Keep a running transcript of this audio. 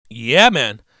Yeah,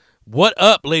 man. What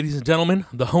up, ladies and gentlemen?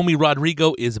 The homie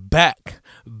Rodrigo is back.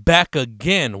 Back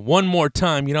again. One more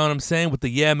time, you know what I'm saying? With the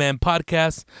Yeah Man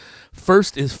podcast.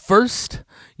 First is first.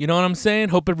 You know what I'm saying?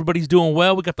 Hope everybody's doing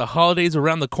well. We got the holidays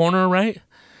around the corner, right?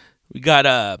 We got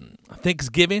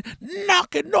Thanksgiving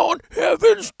knocking on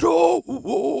heaven's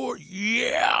door.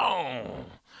 Yeah.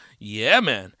 Yeah,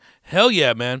 man. Hell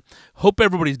yeah, man. Hope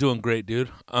everybody's doing great,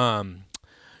 dude.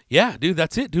 Yeah, dude,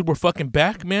 that's it, dude. We're fucking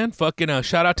back, man. Fucking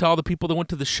shout out to all the people that went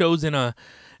to the shows in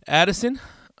Addison,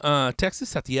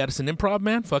 Texas, at the Addison Improv,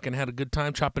 man. Fucking had a good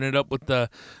time chopping it up with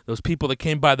those people that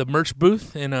came by the merch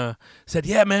booth and said,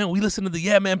 yeah, man, we listen to the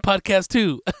Yeah Man podcast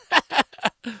too.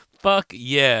 Fuck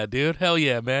yeah, dude. Hell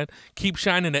yeah, man. Keep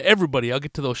shining to everybody. I'll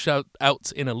get to those shout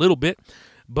outs in a little bit.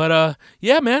 But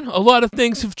yeah, man, a lot of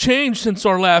things have changed since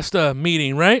our last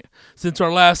meeting, right? Since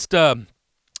our last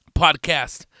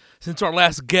podcast. Since our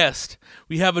last guest,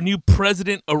 we have a new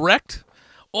president-elect.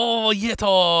 Oh, yet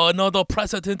another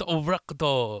president-elect.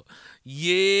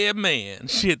 Yeah, man.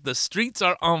 Shit, the streets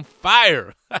are on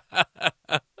fire.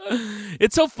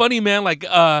 It's so funny, man, like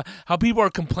how people are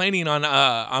complaining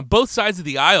on both sides of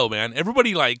the aisle, man.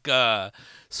 Everybody, like,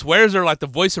 swears they're like the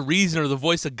voice of reason or the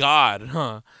voice of God,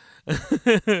 huh?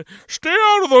 Stay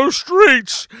out of those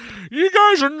streets. You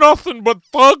guys are nothing but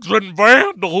thugs and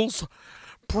vandals.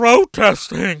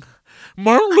 Protesting.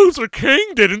 Martin Luther King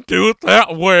didn't do it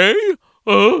that way.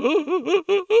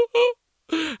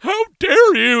 How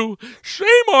dare you? Shame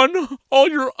on all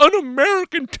your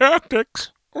un-American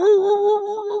tactics.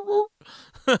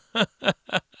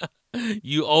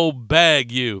 You old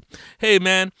bag, you. Hey,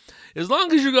 man, as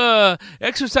long as you're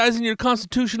exercising your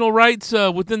constitutional rights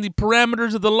within the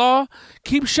parameters of the law,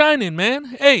 keep shining, man.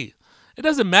 Hey, it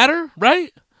doesn't matter,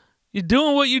 right? You're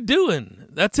doing what you're doing.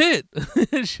 That's it.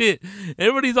 Shit.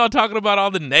 Everybody's all talking about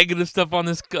all the negative stuff on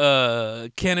this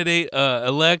candidate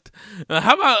elect.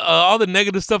 How about all the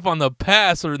negative stuff on the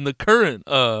past or in the current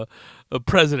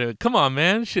president? Come on,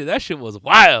 man. Shit, that shit was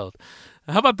wild.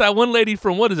 How about that one lady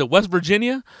from, what is it, West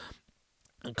Virginia?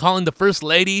 Calling the first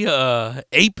lady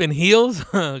ape in heels?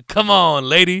 Come on,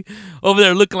 lady. Over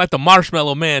there looking like the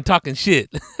Marshmallow Man talking shit.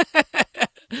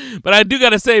 But I do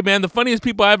gotta say, man, the funniest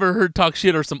people I ever heard talk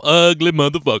shit are some ugly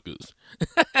motherfuckers.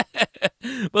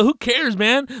 But who cares,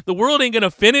 man? The world ain't gonna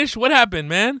finish. What happened,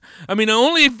 man? I mean,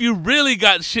 only if you really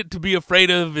got shit to be afraid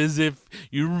of is if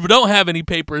you don't have any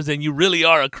papers and you really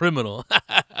are a criminal.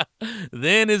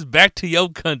 Then it's back to your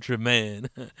country, man.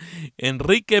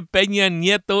 Enrique Peña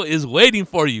Nieto is waiting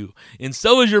for you, and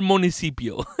so is your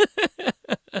municipio.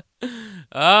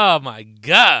 Oh, my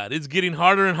God. It's getting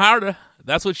harder and harder.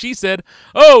 That's what she said.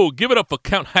 Oh, give it up for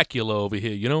Count Hacula over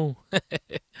here, you know?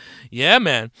 Yeah,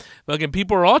 man. Fucking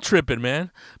people are all tripping,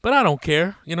 man. But I don't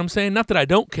care. You know what I'm saying? Not that I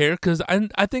don't care, because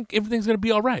I think everything's going to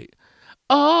be all right.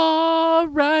 All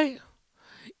right.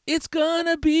 It's going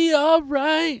to be all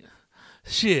right.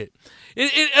 Shit.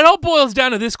 It all boils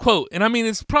down to this quote. And I mean,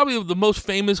 it's probably the most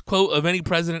famous quote of any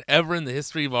president ever in the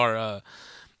history of our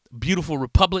beautiful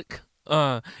republic.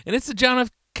 And it's the John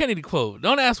F. Kennedy quote.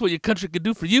 Don't ask what your country could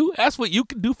do for you. Ask what you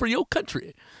can do for your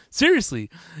country. Seriously.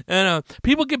 And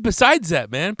people get besides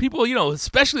that, man. People, you know,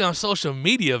 especially on social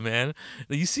media, man.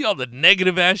 You see all the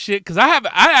negative ass shit. Because I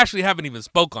actually haven't even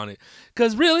spoke on it.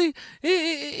 Because really,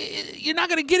 you're not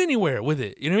going to get anywhere with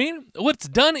it. You know what I mean? What's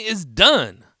done is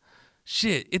done.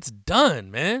 Shit, it's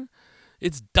done, man.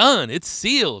 It's done. It's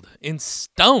sealed in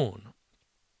stone.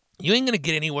 You ain't going to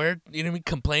get anywhere, you know what I mean,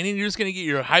 complaining. You're just going to get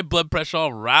your high blood pressure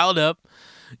all riled up,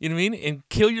 you know what I mean, and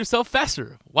kill yourself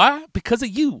faster. Why? Because of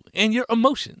you and your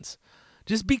emotions.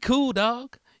 Just be cool,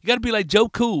 dog. You got to be like Joe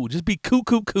Cool. Just be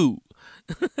cool.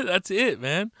 That's it,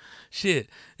 man. Shit.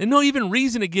 And no even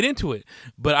reason to get into it.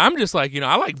 But I'm just like, you know,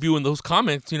 I like viewing those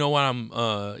comments, you know, when I'm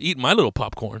eating my little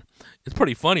popcorn. It's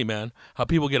pretty funny, man, how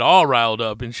people get all riled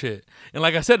up and shit. And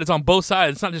like I said, it's on both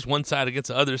sides. It's not just one side against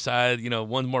the other side, you know,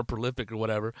 one's more prolific or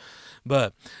whatever.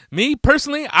 But me,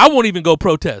 personally, I won't even go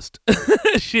protest.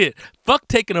 Shit. Fuck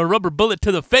taking a rubber bullet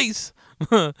to the face.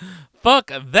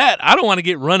 Fuck that. I don't want to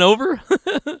get run over.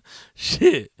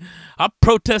 Shit. I'll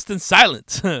protest in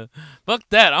silence. Fuck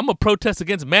that. I'm going to protest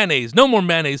against mayonnaise. No more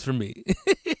mayonnaise for me.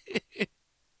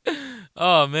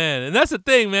 Oh, man. And that's the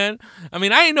thing, man. I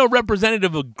mean, I ain't no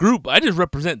representative of a group. I just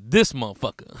represent this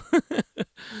motherfucker.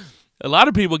 A lot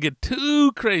of people get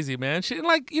too crazy, man. Shit,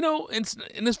 like, you know, and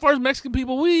as far as Mexican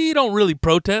people, we don't really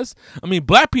protest. I mean,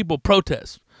 black people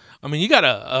protest. I mean, you got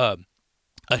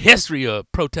a history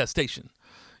of protestation,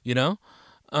 you know,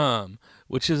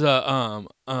 which is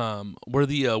where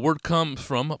the word comes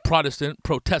from, Protestant.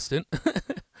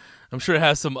 I'm sure it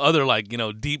has some other, like, you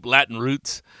know, deep Latin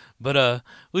roots, but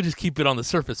we'll just keep it on the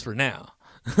surface for now.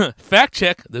 Fact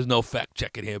check. There's no fact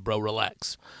checking here, bro.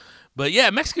 Relax. But yeah,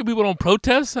 Mexican people don't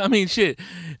protest. I mean, shit.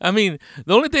 I mean,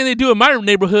 the only thing they do in my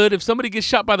neighborhood, if somebody gets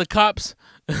shot by the cops,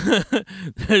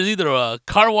 there's either a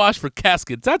car wash for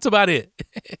caskets. That's about it.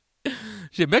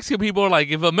 Shit, Mexican people are like,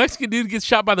 if a Mexican dude gets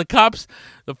shot by the cops,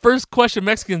 the first question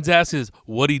Mexicans ask is,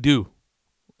 what'd he do?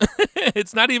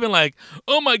 It's not even like,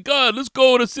 oh my God, let's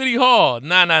go to City Hall.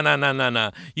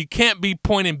 Nah. You can't be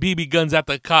pointing BB guns at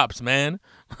the cops, man.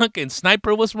 Fucking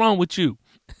sniper, what's wrong with you?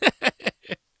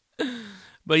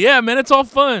 But yeah, man, it's all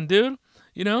fun, dude.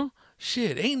 You know,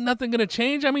 shit, ain't nothing gonna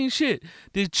change. I mean, shit,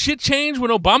 did shit change when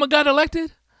Obama got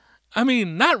elected? I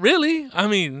mean, not really. I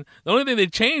mean, the only thing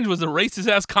that changed was the racist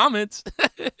ass comments.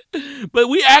 But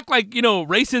we act like, you know,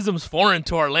 racism's foreign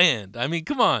to our land. I mean,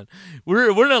 come on. We're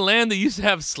in a land that used to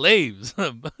have slaves.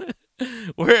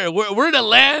 We're in a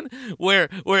land where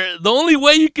the only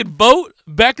way you could vote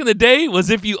back in the day was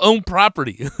if you own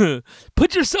property.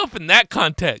 Put yourself in that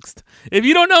context. If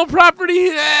you don't own property,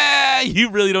 you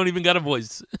really don't even got a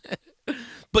voice.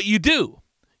 But you do.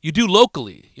 You do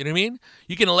locally, you know what I mean?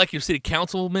 You can elect your city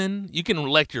councilman. You can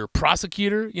elect your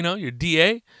prosecutor, you know, your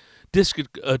DA,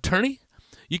 district attorney.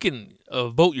 You can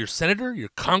vote your senator, your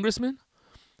congressman,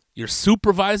 your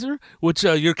supervisor, which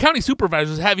your county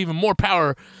supervisors have even more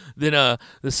power than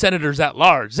the senators at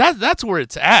large. That's where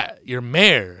it's at. Your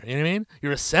mayor, you know what I mean?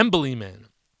 Your assemblyman.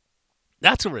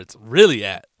 That's where it's really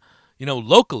at. You know,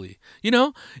 locally, you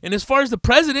know, and as far as the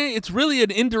president, it's really an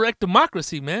indirect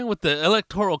democracy, man, with the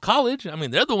electoral college. I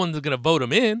mean, they're the ones that are going to vote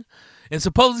him in. And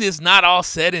supposedly it's not all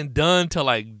said and done till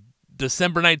like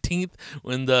December 19th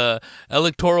when the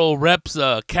electoral reps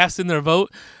cast in their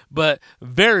vote. But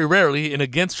very rarely, and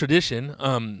against tradition,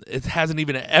 it hasn't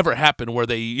even ever happened where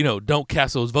they, you know, don't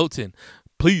cast those votes in.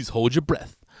 Please hold your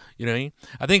breath. You know what I mean?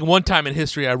 I think one time in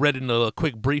history, I read in a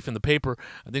quick brief in the paper,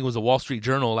 I think it was a Wall Street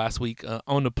Journal last week,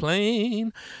 on the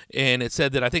plane, and it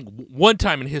said that I think one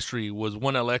time in history was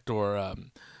one elector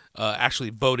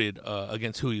actually voted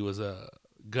against who he was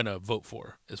going to vote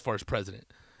for as far as president,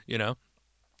 you know?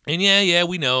 And yeah,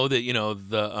 we know that, you know,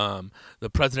 the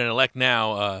president-elect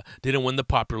now didn't win the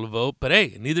popular vote, but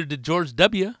hey, neither did George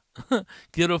W.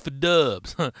 Get off the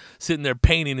dubs, sitting there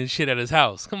painting and shit at his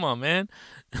house. Come on, man.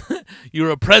 You're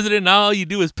a president and all you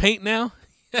do is paint now?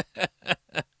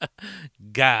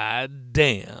 God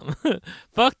damn.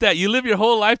 Fuck that. You live your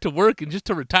whole life to work and just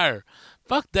to retire.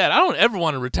 Fuck that. I don't ever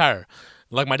want to retire.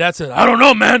 Like my dad said, I don't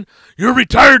know, man. You're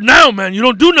retired now, man. You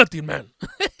don't do nothing, man.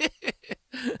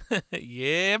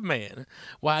 Yeah, man.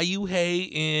 Why you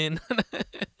hating?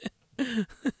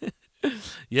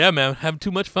 Yeah, man. Having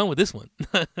too much fun with this one.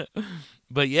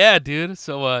 But yeah, dude.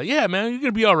 So, yeah, man. You're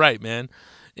going to be all right, man.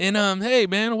 And, hey,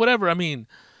 man, whatever. I mean,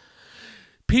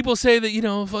 people say that, you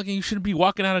know, fucking you shouldn't be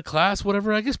walking out of class,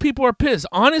 whatever. I guess people are pissed.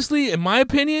 Honestly, in my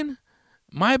opinion,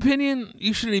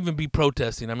 you shouldn't even be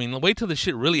protesting. I mean, wait till the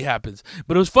shit really happens.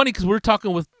 But it was funny because we were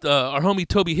talking with our homie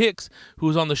Toby Hicks, who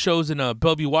was on the shows in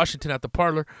Bellevue, Washington at the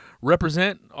Parlor.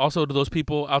 Represent also to those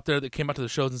people out there that came out to the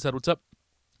shows and said, what's up?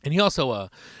 And he also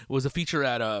was a feature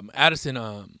at Addison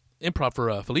Improv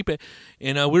for Felipe.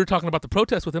 And we were talking about the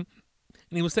protest with him.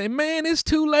 And he was saying, man, it's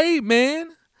too late, man.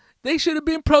 They should have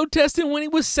been protesting when he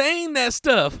was saying that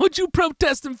stuff. What you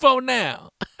protesting for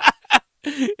now?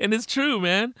 And it's true,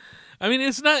 man. I mean,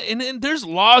 it's not, and there's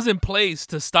laws in place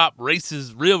to stop real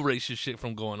racist shit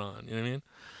from going on. You know what I mean?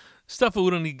 Stuff we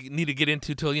don't need to get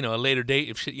into till, you know, a later date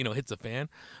if shit, you know, hits the fan.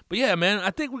 But yeah, man,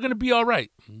 I think we're going to be all right.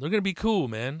 They're going to be cool,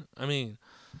 man. I mean,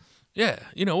 yeah,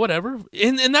 you know, whatever.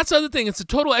 And that's the other thing. It's a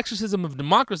total exorcism of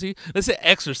democracy. Let's say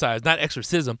exercise, not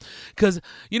exorcism. Because,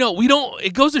 you know,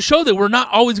 it goes to show that we're not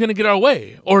always going to get our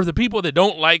way. Or the people that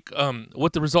don't like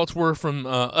what the results were from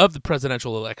of the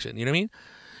presidential election. You know what I mean?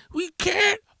 We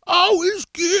can't always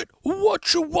get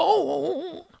what you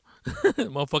want.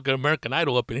 Motherfucking American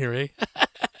Idol up in here, eh?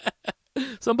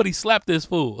 Somebody slapped this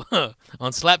fool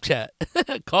on Slapchat.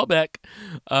 Call back.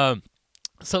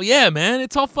 So yeah, man,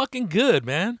 it's all fucking good,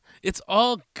 man. It's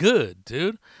all good,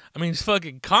 dude. I mean, it's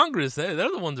fucking Congress, they're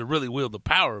the ones that really wield the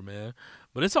power, man.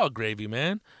 But it's all gravy,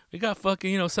 man. We got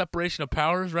fucking, you know, separation of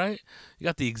powers, right? You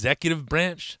got the executive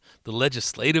branch, the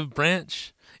legislative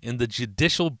branch, and the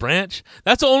judicial branch.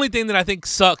 That's the only thing that I think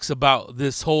sucks about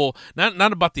this whole,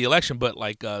 not about the election, but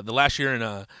like the last year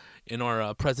in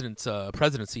our president's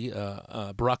presidency,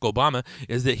 Barack Obama,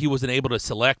 is that he wasn't able to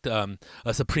select a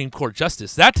Supreme Court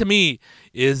justice. That to me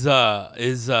is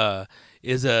a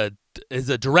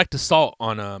direct assault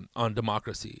on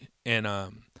democracy and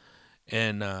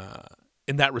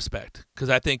in that respect, because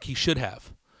I think he should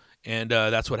have. And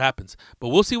that's what happens. But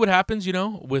we'll see what happens, you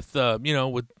know, with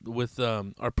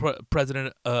our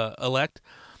president elect.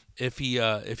 if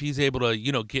he's able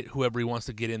to get whoever he wants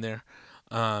to get in there.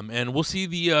 And we'll see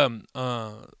the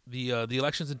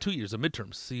elections in 2 years, the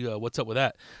midterms. See what's up with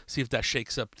that. See if that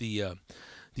shakes up the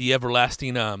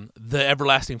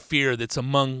everlasting fear that's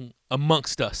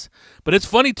amongst us. But it's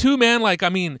funny too, man. Like, I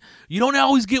mean, you don't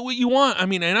always get what you want. I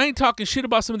mean, and I ain't talking shit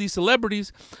about some of these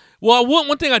celebrities. Well,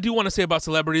 one thing I do want to say about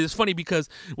celebrities, it's funny because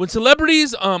when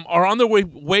celebrities are on their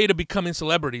way to becoming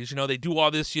celebrities, they do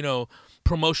all this,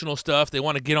 promotional stuff. They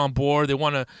want to get on board. They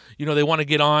want to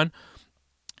get on.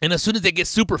 And as soon as they get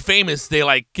super famous, they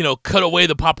cut away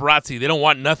the paparazzi. They don't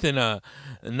want nothing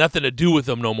to do with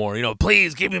them no more.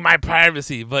 Please give me my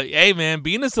privacy. But hey, man,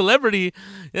 being a celebrity,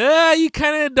 you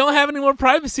kind of don't have any more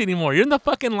privacy anymore. You're in the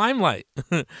fucking limelight.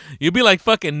 You'll be like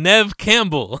fucking Nev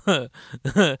Campbell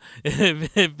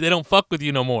if they don't fuck with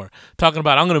you no more. Talking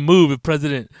about, I'm gonna move if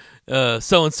President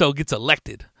so and so gets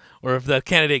elected. Or if the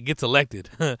candidate gets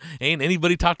elected. Ain't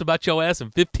anybody talked about your ass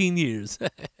in 15 years.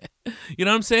 You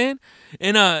know what I'm saying?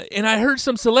 And I heard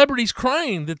some celebrities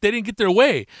crying that they didn't get their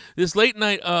way. This late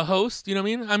night host, you know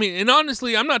what I mean? And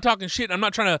honestly, I'm not talking shit. I'm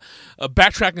not trying to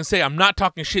backtrack and say I'm not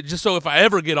talking shit just so if I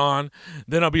ever get on,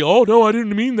 then I'll be, oh, no, I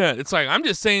didn't mean that. It's like, I'm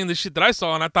just saying the shit that I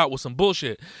saw and I thought was some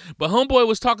bullshit. But homeboy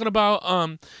was talking about,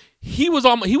 he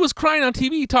was crying on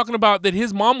TV talking about that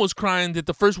his mom was crying that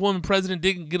the first woman president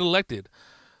didn't get elected.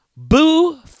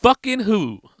 Boo fucking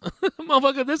who?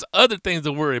 Motherfucker, there's other things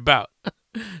to worry about.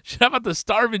 How about the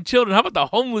starving children? How about the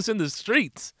homeless in the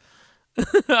streets?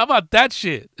 How about that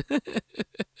shit?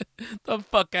 The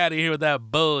fuck out of here with that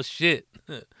bullshit.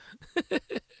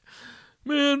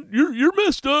 Man, you're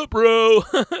messed up, bro.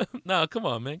 No, come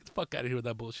on, man. Get the fuck out of here with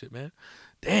that bullshit, man.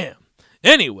 Damn.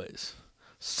 Anyways,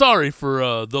 sorry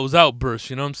for those outbursts,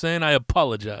 you know what I'm saying? I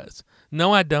apologize.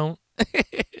 No, I don't.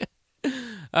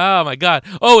 Oh, my God.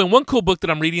 Oh, and one cool book that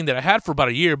I'm reading that I had for about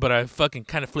a year, but I fucking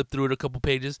kind of flipped through it a couple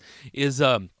pages, is,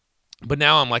 but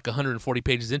now I'm like 140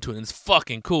 pages into it, and it's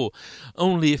fucking cool.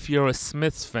 Only if you're a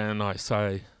Smiths fan, I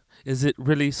say. Is it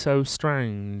really so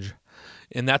strange?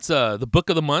 And that's the book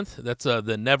of the month. That's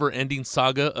the never-ending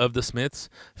saga of the Smiths.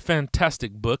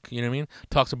 Fantastic book, you know what I mean?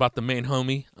 Talks about the main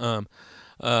homie,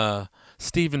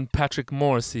 Stephen Patrick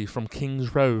Morrissey from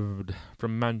King's Road,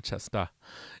 from Manchester.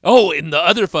 Oh, and the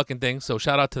other fucking thing, so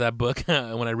shout out to that book.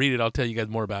 When I read it, I'll tell you guys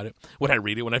more about it. When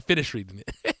I finish reading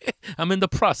it. I'm in the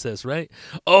process, right?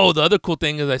 Oh, the other cool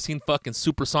thing is I seen fucking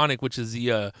Supersonic, which is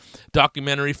the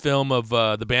documentary film of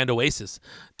the band Oasis.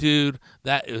 Dude,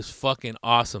 that is fucking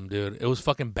awesome, dude. It was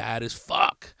fucking bad as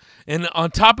fuck. And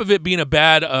on top of it being a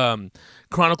bad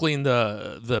chronicling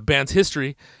the band's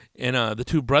history and the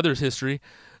two brothers' history,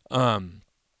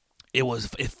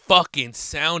 it fucking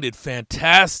sounded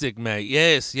fantastic, mate.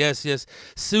 Yes.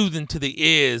 Soothing to the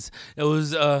ears. It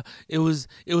was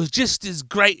just as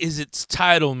great as its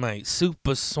title, mate.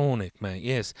 Supersonic, mate.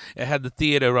 Yes. It had the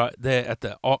theater right there at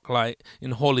the ArcLight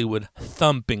in Hollywood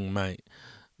thumping, mate.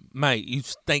 Mate, you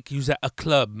think you's at a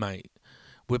club, mate,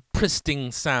 with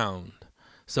pristine sound.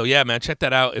 So, yeah, man, check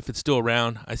that out if it's still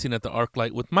around. I seen it at the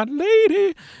ArcLight with my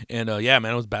lady. And, yeah,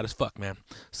 man, it was bad as fuck, man.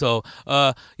 So,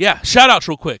 yeah, shout-outs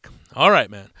real quick. All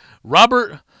right, man.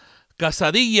 Robert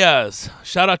Casadillas.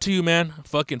 Shout out to you, man.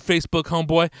 Fucking Facebook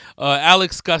homeboy.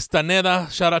 Alex Castaneda.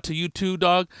 Shout out to you too,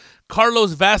 dog.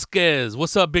 Carlos Vasquez.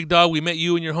 What's up, big dog? We met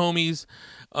you and your homies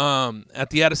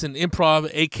at the Addison Improv,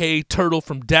 a.k.a. Turtle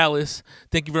from Dallas.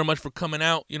 Thank you very much for coming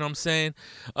out. You know what I'm saying?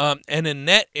 And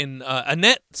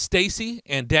Annette, Stacy,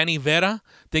 and Danny Vera.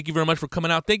 Thank you very much for coming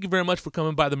out. Thank you very much for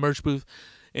coming by the merch booth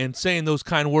and saying those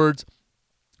kind words.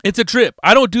 It's a trip.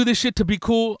 I don't do this shit to be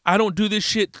cool. I don't do this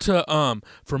shit to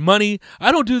for money.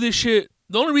 I don't do this shit.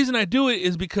 The only reason I do it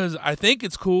is because I think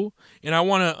it's cool and I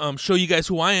want to show you guys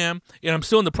who I am, and I'm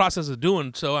still in the process of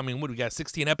doing so. I mean, what do we got,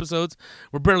 16 episodes?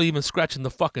 We're barely even scratching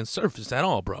the fucking surface at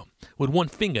all, bro, with one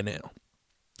fingernail.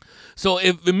 So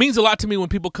it means a lot to me when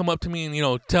people come up to me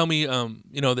and, tell me,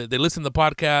 that they listen to the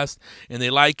podcast and they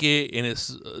like it and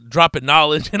it's dropping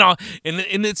knowledge and all. And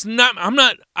it's not,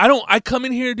 I come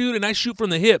in here, dude, and I shoot from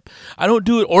the hip. I don't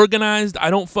do it organized. I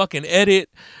don't fucking edit.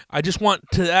 I just want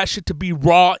that shit to be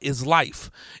raw as life.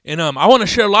 And I want to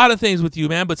share a lot of things with you,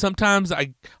 man, but sometimes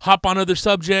I hop on other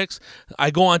subjects.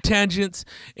 I go on tangents,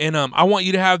 and I want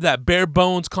you to have that bare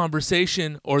bones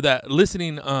conversation or that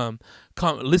listening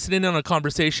in on a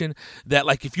conversation that,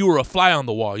 like, if you were a fly on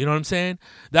the wall, you know what I'm saying?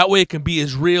 That way it can be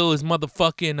as real as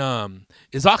motherfucking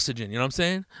as oxygen, you know what I'm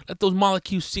saying? Let those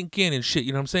molecules sink in and shit,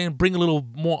 you know what I'm saying? Bring a little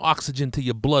more oxygen to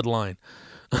your bloodline.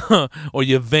 Or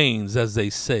your veins, as they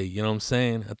say, you know what I'm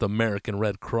saying? At the American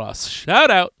Red Cross.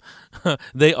 Shout out.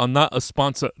 They are not a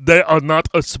sponsor. They are not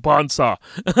a sponsor.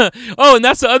 Oh, and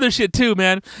that's the other shit too,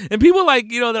 man. And people like,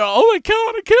 they're, oh my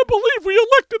God, I can't believe we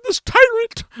elected this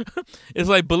tyrant. It's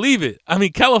like, believe it. I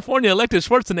mean, California elected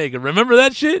Schwarzenegger. Remember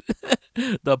that shit?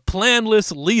 The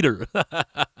planless leader.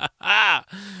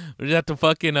 We just have to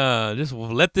fucking just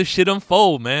let this shit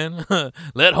unfold, man.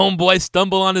 Let homeboy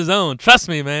stumble on his own. Trust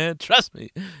me, man. Trust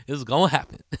me. It's gonna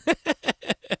happen.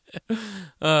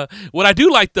 What I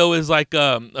do like though is like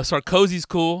Sarkozy's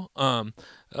cool.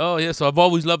 Oh yeah, so I've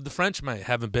always loved the French, mate.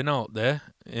 Haven't been out there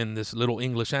in this little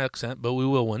English accent, but we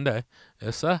will one day.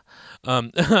 Yes, sir.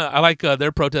 I like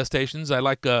their protestations. I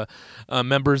like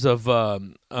members of the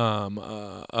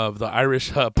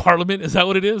Irish Parliament. Is that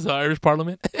what it is? The Irish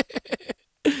Parliament.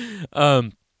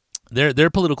 They're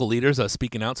political leaders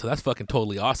speaking out, so that's fucking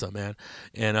totally awesome, man.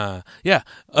 And yeah,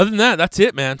 other than that, that's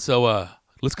it, man. So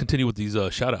let's continue with these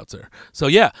shout outs there. So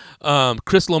yeah,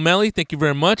 Chris Lomelli, thank you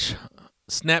very much.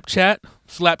 Snapchat,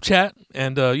 Slapchat,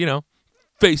 and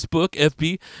Facebook,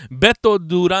 FB. Beto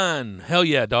Duran. Hell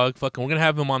yeah, dog. Fucking, we're going to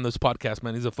have him on this podcast,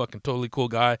 man. He's a fucking totally cool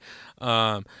guy.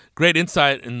 Great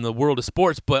insight in the world of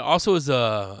sports, but also is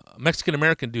a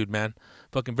Mexican-American dude, man.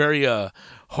 Fucking very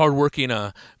hardworking,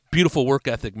 beautiful work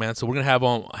ethic, man. So we're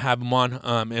gonna have him on,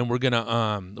 and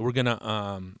I'm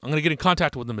gonna get in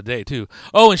contact with him today too.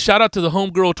 Oh, and shout out to the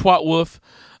homegirl Twat Wolf.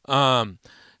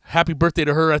 Happy birthday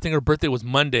to her. I think her birthday was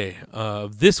Monday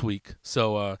of this week.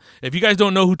 So if you guys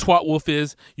don't know who Twat Wolf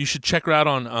is, you should check her out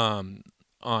on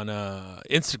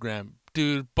Instagram.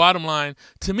 Dude, bottom line,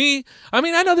 to me, I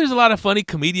mean, I know there's a lot of funny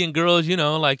comedian girls,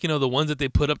 the ones that they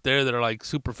put up there that are like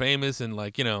super famous and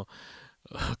like,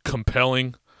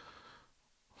 compelling,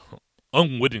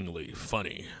 unwittingly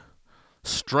funny,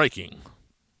 striking,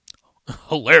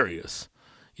 hilarious.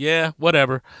 Yeah,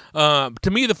 whatever. To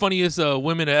me, the funniest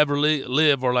women to ever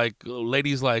live are like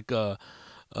ladies like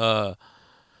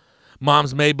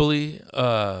Moms Mabley.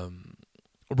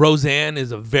 Roseanne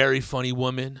is a very funny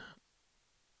woman.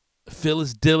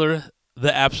 Phyllis Diller,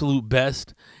 the absolute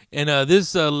best. And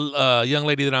this young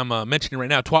lady that I'm mentioning right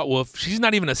now, Twat Wolf, she's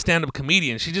not even a stand-up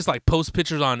comedian. She just like posts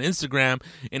pictures on Instagram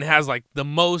and has like the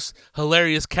most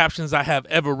hilarious captions I have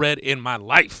ever read in my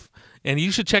life. And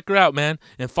you should check her out, man,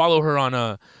 and follow her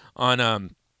on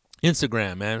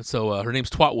Instagram, man. So her name's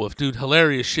Twat Wolf, dude.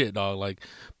 Hilarious shit, dog. Like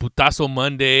Putazo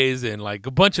Mondays and like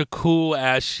a bunch of cool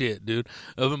ass shit, dude.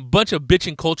 A bunch of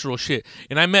bitching cultural shit.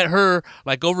 And I met her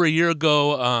like over a year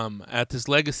ago at this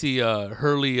Legacy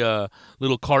Hurley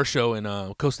little car show in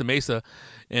Costa Mesa,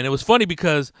 and it was funny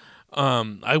because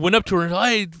I went up to her and,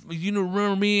 hey,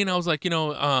 remember me? And I was like,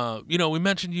 we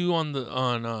mentioned you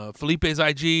on Felipe's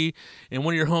IG, and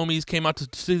one of your homies came out to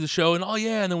see the show, and oh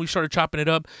yeah, and then we started chopping it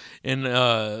up, and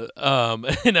I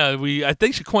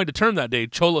think she coined a term that day,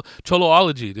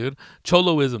 Choloology, dude,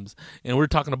 Choloisms, and we were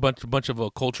talking a bunch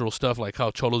of cultural stuff like how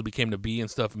Cholos became to be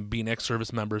and stuff, and being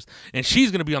ex-service members, and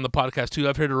she's gonna be on the podcast too.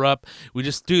 I've hit her up. We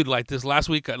just, dude, like this last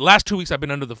 2 weeks, I've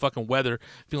been under the fucking weather,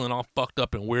 feeling all fucked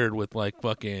up and weird with like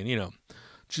fucking,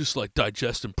 just like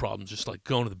digestion problems, just like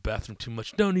going to the bathroom too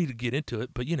much. Don't need to get into it,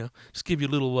 but just give you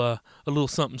a little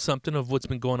something of what's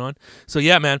been going on. So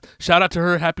yeah, man, shout out to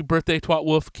her. Happy birthday, Twat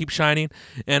Wolf. Keep shining.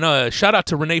 And shout out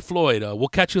to Renee Floyd. We'll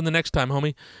catch you in the next time,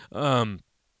 homie.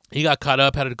 He got caught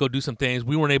up, had to go do some things.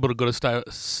 We weren't able to go to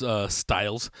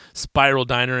Styles Spiral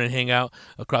Diner and hang out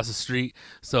across the street.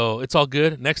 So it's all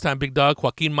good. Next time, big dog.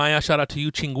 Joaquin Maya, shout out to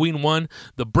you. Chinguin 1.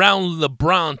 The Brown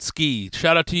Lebronsky,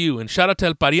 shout out to you. And shout out to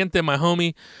El Pariente, my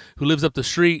homie, who lives up the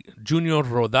street. Junior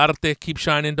Rodarte, keep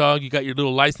shining, dog. You got your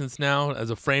little license now as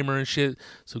a framer and shit.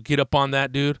 So get up on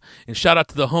that, dude. And shout out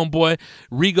to the homeboy,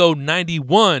 Rigo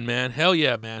 91, man. Hell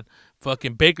yeah, man.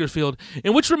 Fucking Bakersfield.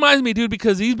 And which reminds me, dude,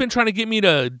 because he's been trying to get me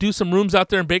to do some rooms out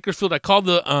there in Bakersfield. I called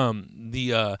the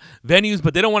venues,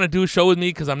 but they don't want to do a show with me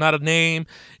because I'm not a name,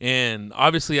 and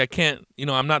obviously I can't,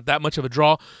 I'm not that much of a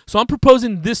draw. So I'm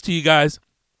proposing this to you guys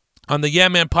on the Yeah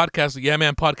Man podcast, the Yeah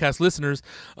Man podcast listeners.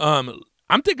 I'm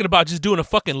thinking about just doing a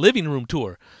fucking living room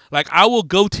tour. Like, I will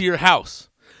go to your house,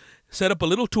 set up a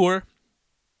little tour,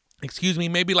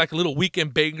 maybe like a little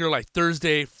weekend banger, like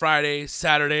Thursday, Friday,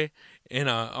 Saturday, and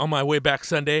on my way back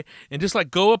Sunday, and just like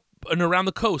go up and around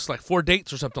the coast, like 4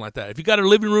 dates or something like that. If you got a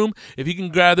living room, if you can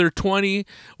gather 20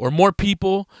 or more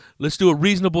people, let's do a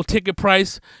reasonable ticket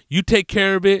price. You take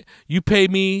care of it, you pay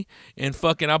me, and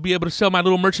fucking I'll be able to sell my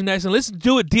little merchandise, and let's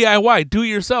do it DIY, do it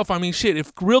yourself. I mean, shit,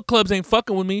 if real clubs ain't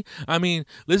fucking with me, I mean,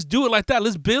 let's do it like that.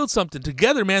 Let's build something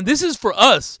together, man. This is for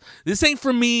us. This ain't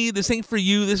for me. This ain't for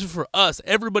you. This is for us.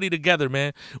 Everybody together,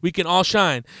 man. We can all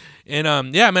shine.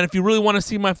 And yeah, man, if you really want to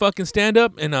see my fucking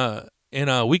stand-up and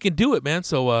and we can do it, man.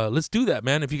 So let's do that,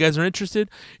 man. If you guys are interested,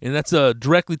 and that's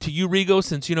directly to you, Rigo,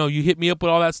 since you hit me up with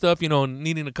all that stuff,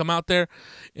 needing to come out there,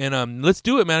 and let's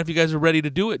do it, man. If you guys are ready to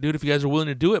do it, dude. If you guys are willing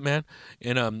to do it, man,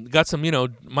 and got some,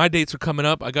 my dates are coming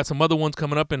up. I got some other ones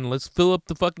coming up, and let's fill up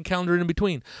the fucking calendar in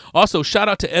between. Also, shout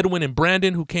out to Edwin and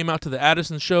Brandon who came out to the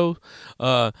Addison show.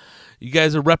 You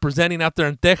guys are representing out there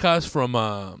in Texas from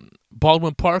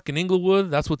Baldwin Park in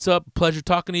Inglewood. That's what's up. Pleasure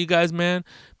talking to you guys, man.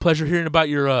 Pleasure hearing about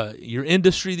your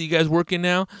industry that you guys work in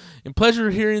now, and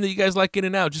pleasure hearing that you guys like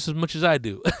In-N-Out just as much as I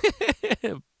do.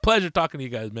 Pleasure talking to you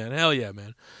guys, man. Hell yeah,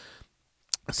 man.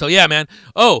 So yeah, man.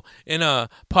 Oh, and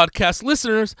podcast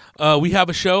listeners, we have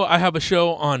a show. I have a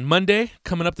show on Monday,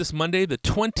 coming up this Monday, the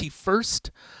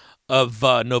 21st of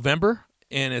November.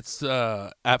 And it's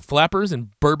at Flappers in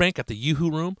Burbank at the Yoo-Hoo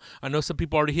Room. I know some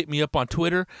people already hit me up on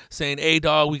Twitter saying, hey,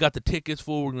 dog, we got the tickets,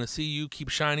 fool. We're going to see you. Keep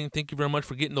shining. Thank you very much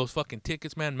for getting those fucking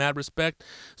tickets, man. Mad respect.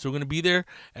 So we're going to be there.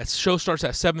 Show starts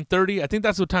at 7:30. I think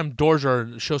that's what time doors are.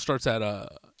 The show starts at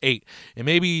 8. And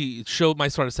maybe show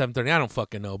might start at 7:30. I don't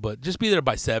fucking know. But just be there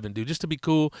by 7, dude. Just to be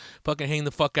cool. Fucking hang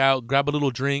the fuck out. Grab a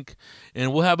little drink.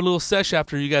 And we'll have a little sesh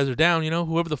after you guys are down,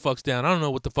 whoever the fuck's down. I don't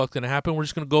know what the fuck's going to happen. We're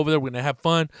just going to go over there. We're going to have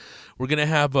fun. We're going to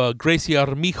have Gracie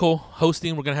Armijo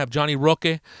hosting. We're going to have Johnny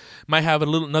Roque. Might have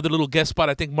another little guest spot.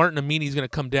 I think Martin Amini is going to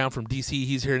come down from D.C.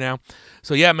 He's here now.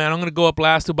 So, yeah, man, I'm going to go up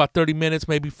last to about 30 minutes,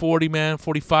 maybe 40, man,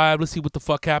 45. Let's see what the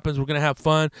fuck happens. We're going to have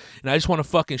fun. And I just want to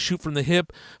fucking shoot from the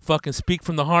hip, fucking speak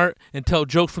from the heart, and tell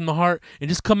jokes from the heart, and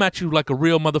just come at you like a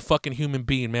real motherfucking human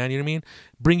being, man. You know what I mean?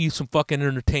 Bring you some fucking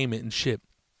entertainment and shit.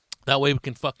 That way we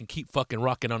can fucking keep fucking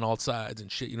rocking on all sides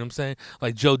and shit, you know what I'm saying?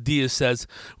 Like Joe Diaz says,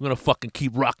 we're going to fucking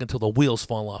keep rocking till the wheels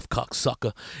fall off,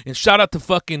 cocksucker. And shout out to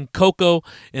fucking Coco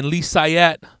and Lee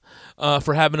Sayat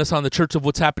for having us on the Church of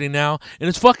What's Happening Now. And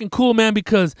it's fucking cool, man,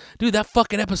 because, dude, that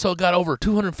fucking episode got over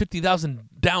 250,000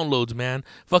 downloads, man.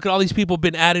 Fucking all these people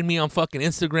been adding me on fucking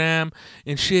Instagram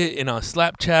and shit and on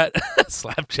Slapchat.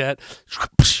 Slapchat.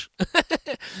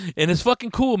 And it's fucking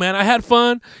cool, man. I had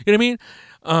fun, you know what I mean?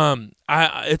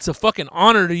 It's a fucking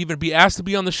honor to even be asked to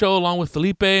be on the show along with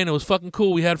Felipe, and it was fucking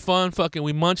cool. We had fun,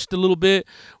 we munched a little bit,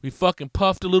 we fucking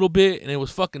puffed a little bit, and it was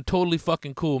fucking totally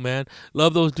fucking cool, man.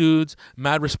 Love those dudes.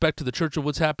 Mad respect to the Church of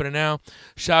What's Happening Now.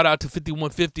 Shout out to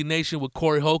 5150 Nation with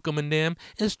Corey Holcomb and them.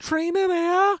 Is Trina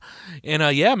there?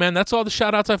 And yeah, man, that's all the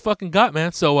shout outs I fucking got,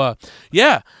 man. So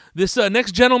yeah, this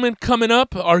next gentleman coming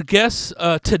up, our guest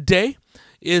today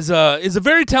is a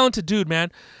very talented dude,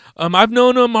 man. I've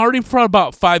known him already for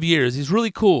about 5 years. He's really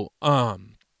cool. I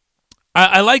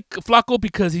like Flaco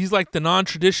because he's like the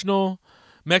non-traditional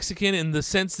Mexican in the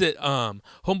sense that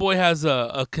homeboy has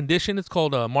a condition. It's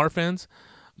called Marfan's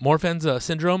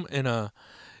syndrome,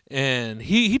 and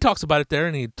he talks about it there,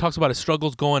 and he talks about his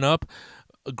struggles growing up,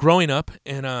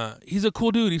 and he's a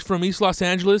cool dude. He's from East Los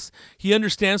Angeles. He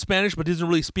understands Spanish but doesn't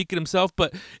really speak it himself,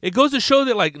 but it goes to show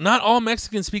that like not all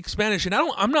Mexicans speak Spanish, and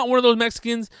I'm not one of those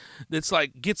Mexicans that's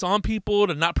like gets on people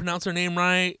to not pronounce their name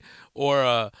right,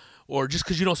 or just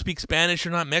because you don't speak Spanish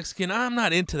you're not Mexican. I'm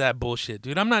not into that bullshit,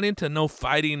 dude. I'm not into no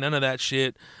fighting, none of that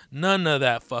shit, none of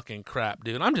that fucking crap,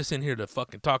 dude. I'm just in here to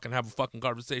fucking talk and have a fucking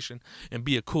conversation and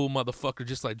be a cool motherfucker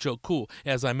just like Joe Cool,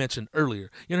 as I mentioned earlier.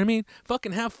 You know what I mean?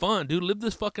 Fucking have fun, dude. Live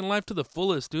this fucking life to the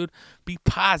fullest, dude. Be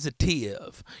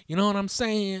positive. You know what I'm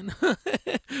saying?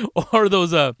 or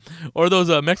those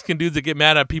Mexican dudes that get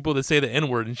mad at people that say the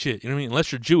N-word and shit. You know what I mean?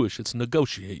 Unless you're Jewish, it's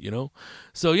negotiate, you know?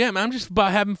 So yeah, man, I'm just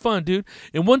about having fun, dude.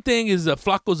 And one thing is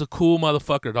Flaco's a cool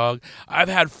motherfucker, dog. I've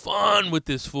had fun with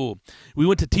this fool. We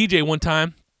went to TJ one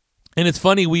time, and it's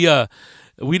funny, we didn't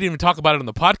even talk about it on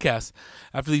the podcast.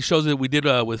 After these shows that we did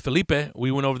with Felipe,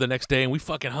 we went over the next day, and we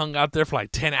fucking hung out there for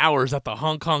like 10 hours at the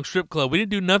Hong Kong strip club. We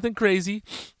didn't do nothing crazy.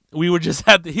 We were just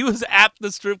he was at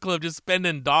the strip club just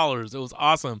spending dollars. It was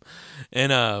awesome. And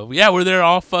yeah, we're there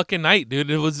all fucking night, dude.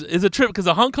 It's a trip because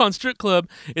the Hong Kong strip club,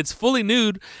 it's fully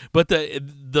nude, but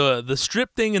the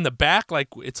strip thing in the back, like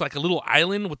it's like a little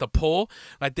island with a pole.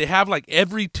 Like they have like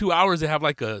every 2 hours they have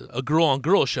like a girl on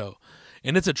girl show.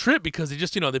 And it's a trip because they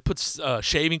just, they put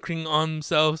shaving cream on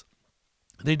themselves.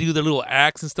 They do their little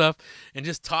acts and stuff and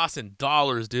just tossing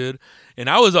dollars, dude. And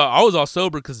I was all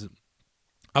sober because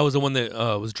I was the one that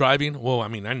was driving. Well, I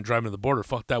mean, I didn't drive to the border.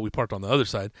 Fuck that. We parked on the other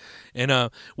side.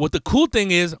 And what the cool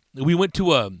thing is, we went to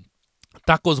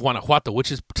Tacos Guanajuato,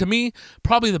 which is, to me,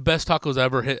 probably the best tacos I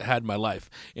ever had in my life.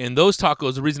 And those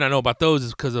tacos, the reason I know about those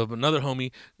is because of another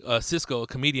homie, Cisco, a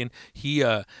comedian. He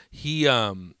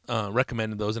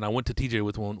recommended those, and I went to TJ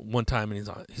with one time, and he's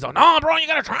like, no, bro, you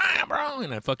got to try them, bro.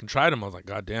 And I fucking tried them. I was like,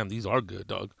 God damn, these are good,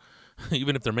 dog.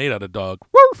 even if they're made out of dog.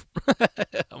 Woof!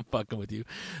 I'm fucking with you.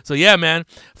 So yeah, man,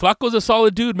 Flaco's a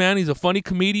solid dude, man. He's a funny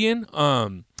comedian.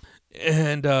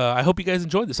 And I hope you guys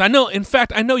enjoyed this. In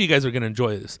fact, I know you guys are gonna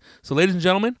enjoy this. So, ladies and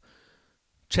gentlemen,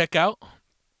 check out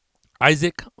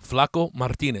Isaac Flaco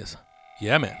Martinez.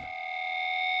 Yeah, man.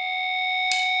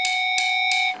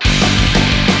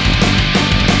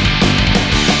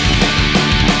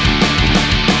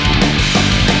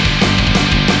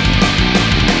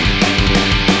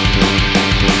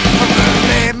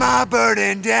 Lay my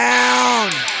burden down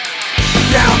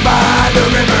by the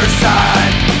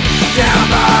riverside, down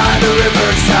by the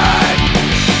riverside,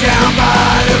 down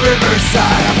by the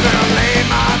riverside. I'm gonna lay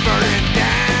my burden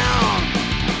down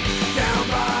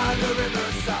by the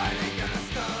riverside. Ain't gonna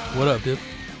stop. What up, dude?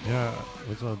 Yeah,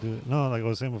 what's up, dude? No, like I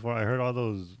was saying before, I heard all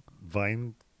those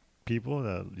Vine people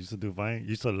that used to do Vine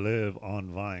used to live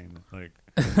on Vine. Like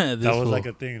that was like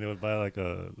a thing. They would buy like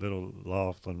a little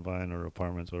loft on Vine or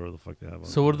apartments, whatever the fuck they have.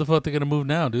 So what the fuck they gonna move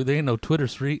now, dude? They ain't no Twitter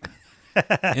Street,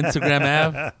 Instagram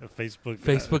Ave,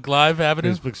 Facebook Live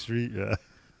Avenue, Facebook Street. Yeah.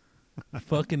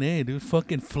 Fucking A, dude.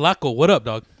 Fucking Flaco. What up,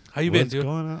 dog? How you been, What's dude?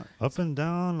 going on? Up and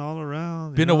down, all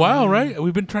around. Been a while, right?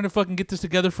 We've been trying to fucking get this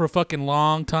together for a fucking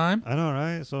long time. I know,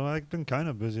 right? So I've been kind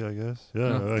of busy, I guess.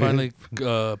 Yeah. Finally,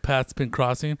 paths been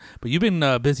crossing. But you've been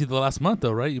busy the last month,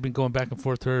 though, right? You've been going back and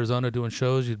forth to Arizona doing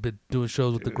shows. You've been doing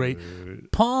shows with the great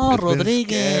Paul It's been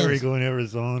Rodriguez. scary going to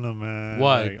Arizona, man.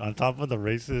 Why? Like, on top of the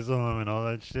racism and all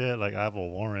that shit, like I have a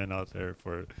warrant out there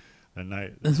for a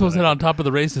night. This wasn't on top of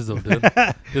the racism, dude.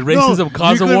 Did racism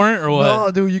cause a warrant or what?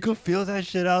 No, dude, you could feel that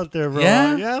shit out there, bro.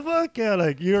 Yeah? Yeah, fuck yeah.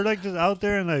 Like, you're like just out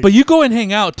there and like. But you go and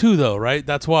hang out too, though, right?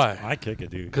 That's why. I kick it,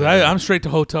 dude. Because I'm straight to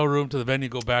hotel room, to the venue,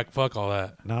 go back, fuck all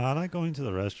that. No, I like going to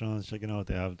the restaurants, checking out what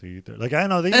they have to eat there. Like, I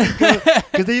know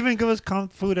because they even give us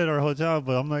food at our hotel,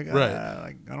 but I'm like, Right.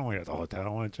 like I don't want to eat at the hotel. I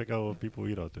want to check out what people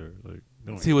eat out there. Like,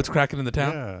 they don't See eat what's there. cracking in the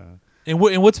town? Yeah. In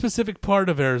what specific part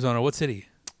of Arizona? What city?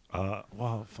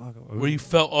 Wow, fuck. Where you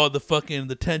felt all the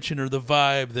tension or the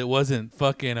vibe that wasn't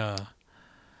fucking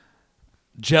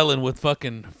gelling with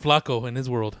fucking Flaco in his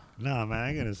world. Nah, man, I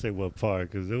ain't gonna say what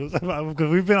part because it was because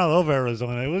we've been all over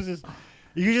Arizona. It was just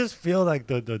you just feel like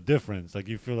the difference. Like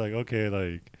you feel like okay,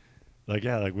 like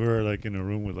yeah, like we were like in a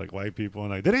room with like white people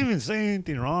and like they didn't even say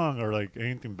anything wrong or like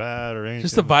anything bad or anything.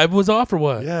 Just the vibe was off or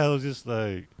what? Yeah, it was just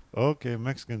like okay,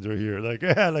 Mexicans are here. Like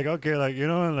yeah, like okay, like you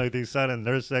know, and like they sat in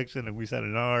their section and we sat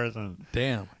in ours and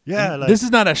Damn. yeah, And like this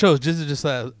is not at shows. This is just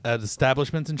at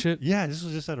establishments and shit. yeah, this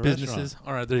was just at a Businesses. restaurant.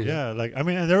 All right, there you go. Yeah, like I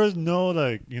mean, and there was no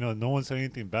like no one said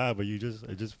anything bad, but it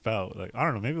just felt like I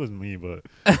don't know, maybe it was me, but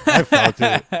I felt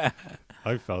it.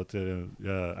 I felt it. And,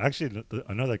 yeah, actually,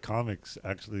 another comics,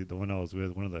 actually, the one I was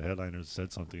with, one of the headliners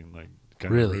said something like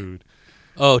kind of Really? rude.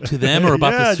 Oh, to them or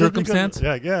about Yeah, the just because- circumstance?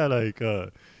 yeah, like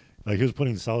he was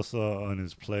putting salsa on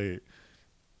his plate,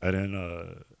 and then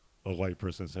a white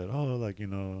person said, "Oh, like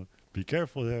be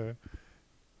careful there."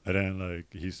 And then like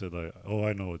he said like, "Oh,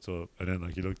 I know what's up." And then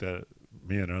like he looked at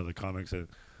me and another comic said,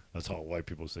 "That's how white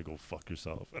people say go fuck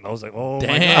yourself." And I was like, "Oh my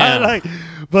Damn. god!" Like,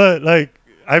 but like.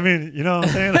 I mean, you know what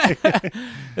I'm saying? Like,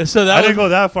 And so that I was, didn't go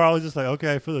that far. I was just like,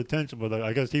 okay, I feel the tension, but like,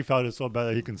 I guess he felt it so bad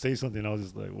that he can say something. I was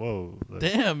just like, whoa. Like,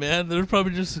 damn, man. They're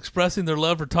probably just expressing their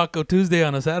love for Taco Tuesday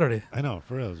on a Saturday. I know,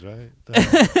 for reals, right?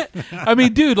 I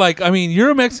mean, dude, you're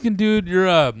a Mexican dude.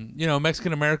 You're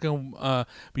Mexican American, but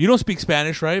you don't speak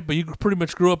Spanish, right? But you pretty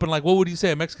much grew up in what would you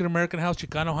say? A Mexican American house,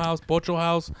 Chicano house, Pocho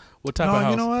house? What type of No,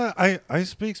 house? you know what? I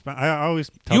speak Spanish. I always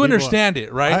tell You people- understand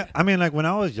it, right? I mean, like when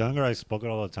I was younger, I spoke it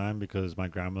all the time because my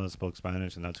grandmother spoke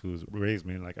Spanish, and that's who raised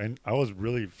me. Like I was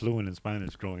really fluent in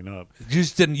Spanish growing up. You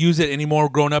just didn't use it anymore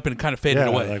growing up and it kind of faded Yeah,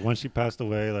 away. like when she passed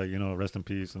away, like rest in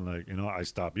peace, and like I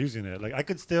stopped using it. Like I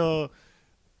could still.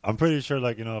 I'm pretty sure,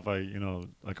 like if I,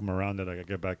 like I'm around it, like I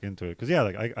get back into it, cause yeah,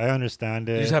 like I understand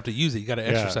it. You just have to use it. You got to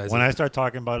exercise When it. I start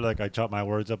talking about it, like I chop my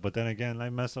words up, but then again,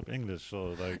 I mess up English,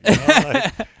 so like,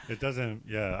 like it doesn't.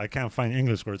 Yeah, I can't find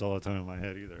English words all the time in my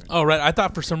head either. Oh, right. I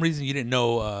thought for some reason you didn't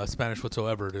know Spanish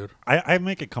whatsoever, dude. I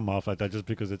make it come off like that just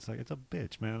because it's like it's a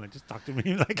bitch, man. Like just talk to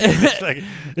me like English. Like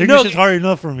English is hard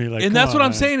enough for me. Like, And come that's what on,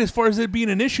 I'm man. saying as far as it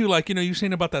being an issue. Like, you're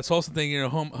saying about that salsa thing,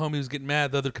 homie was getting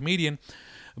mad, the other comedian.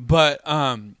 But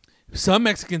some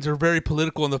Mexicans are very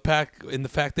political in the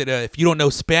fact that if you don't know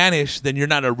Spanish, then you're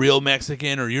not a real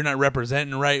Mexican or you're not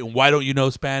representing right. And why don't you know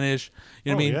Spanish?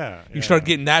 You know what I mean? Yeah, You start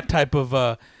getting that type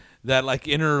of that like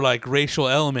inner like racial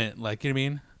element, like, you know what I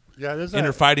mean? Yeah, there's Inner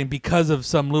that. fighting because of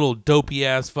some little dopey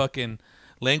ass fucking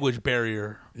language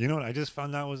barrier You know what I just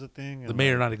found out was a thing. that may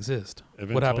or not exist. I've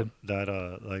been What told happened?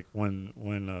 That like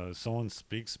when someone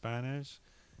speaks Spanish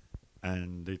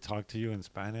and they talk to you in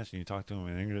Spanish and you talk to them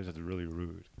in English, it's really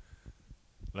rude.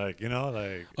 Like, you know,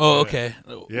 like. Oh, yeah. okay.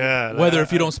 Yeah. Whether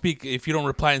like, if you don't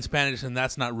reply in Spanish, then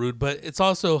that's not rude. But it's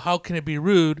also, how can it be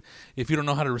rude if you don't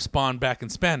know how to respond back in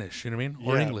Spanish? You know what I mean?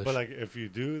 Or yeah, English. But like, if you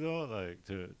do though, like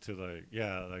to like,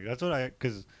 yeah, like that's what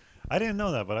because I didn't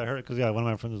know that, but I heard because one of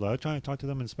my friends was like, I was trying to talk to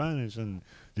them in Spanish, and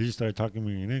they just started talking to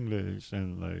me in English,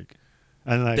 and like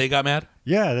They got mad?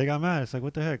 yeah, they got mad. It's like,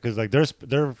 what the heck? Because like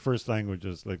their first language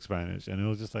is like Spanish, and it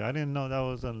was just like I didn't know that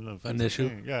was an offensive issue?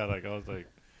 thing. Yeah, like I was like,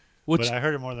 Which, but I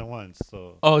heard it more than once.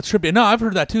 So oh, it's trippy. No, I've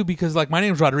heard that too, because like my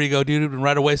name's Rodrigo, dude, and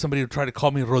right away somebody would try to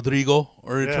call me Rodrigo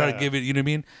or try to Yeah. give it, you know what I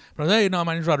mean? But I was like, hey, no,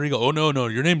 my name's Rodrigo. Oh, no,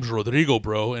 your name's Rodrigo,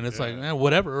 bro. And it's like, Yeah.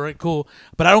 whatever, all right, cool.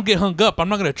 But I don't get hung up. I'm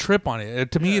not going to trip on it.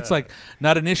 To me, it's Yeah. like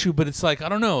not an issue, but it's like, I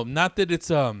don't know. Not that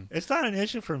it's, it's not an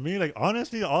issue for me. Like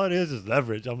honestly, all it is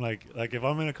leverage. I'm like if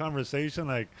I'm in a conversation,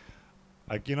 like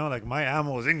you know, like my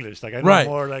ammo is English. Like I know Right.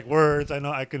 more like words. I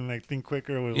know I can like think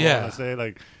quicker with Yeah. what I say.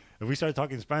 Like if we start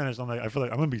talking Spanish, I'm like I feel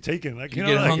like I'm gonna be taken. Like you know,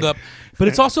 get like, hung up. But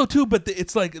it's also too, but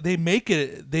it's like they make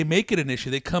it an issue.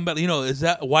 They come back, you know,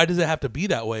 why does it have to be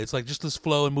that way? It's like just let's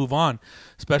flow and move on,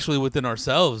 especially within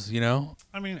ourselves, you know?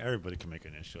 I mean, everybody can make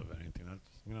an issue of anything.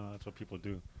 That's what people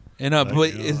do. And Like,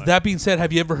 but you know, is like- that being said,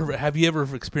 have you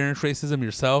ever experienced racism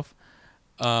yourself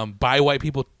by white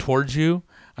people towards you?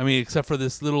 I mean, except for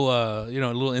this little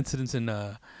little incidents in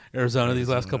Arizona these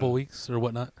last couple of weeks or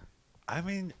whatnot. I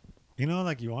mean, you know,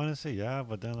 like you want to say yeah,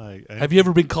 but then like Have you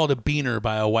ever been called a beaner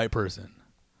by a white person?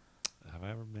 Have I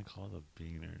ever been called a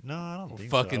beaner? No, I don't Or think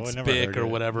fucking so. I would never spick heard or it.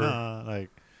 whatever. No, like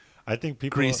I think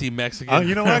people Greasy Mexican.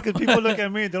 You know why? Because people look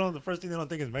at me, the first thing they don't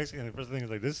think is Mexican. The first thing is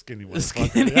like this skinny motherfucker.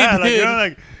 Skinny Yeah, like you dude.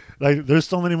 know, like there's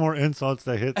so many more insults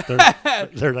that hit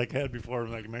their like head before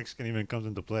like Mexican even comes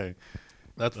into play.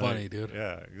 That's Like, funny, dude.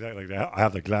 Yeah, exactly. Like, I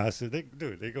have the glasses. They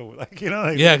go like you know.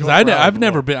 Like, Yeah, they because go for I've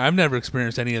hours. I've never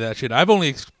experienced any of that shit. I've only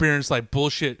experienced like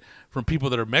bullshit from people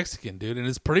that are Mexican, dude, and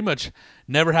it's pretty much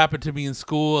never happened to me in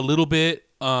school. A little bit,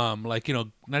 like you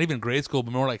know, not even grade school,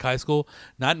 but more like high school.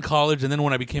 Not in college, and then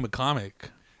when I became a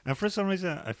comic. And for some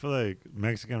reason, I feel like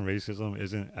Mexican racism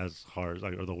isn't as hard,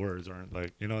 like, or the words aren't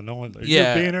like, you know, no one. If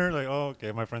Yeah. You're a beaner, like, oh,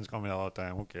 okay, my friends call me that all the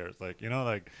time. Who cares? Like, you know,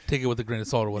 like, Take it with a grain of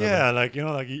salt or whatever. yeah, like, you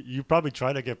know, like you probably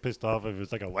try to get pissed off if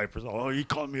it's like a white person. Oh, you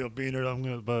called me a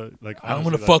beaner. But like, I'm honestly,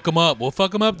 gonna like, fuck them up. We'll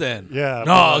fuck them up then. Yeah. No,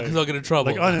 but, because I'll get in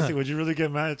trouble. Like, honestly, would you really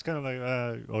get mad? It's kind of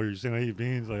like, oh, you're saying I eat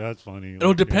beans? Like, that's funny. It'll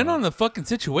Like, you depend know. on the fucking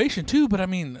situation too. But I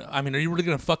mean, are you really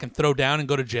gonna fucking throw down and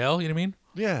go to jail? You know what I mean?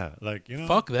 Yeah, like, you know.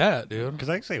 Fuck that, dude. Because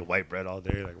I can say white bread all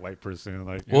day, like white person,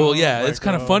 like. you Well, know, yeah, like, it's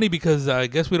kind of you know, funny because I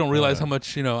guess we don't realize Yeah. how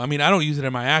much, you know, I mean, I don't use it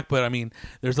in my act, but I mean,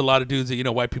 there's a lot of dudes that, you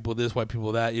know, white people this, white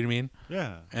people that, you know what I mean?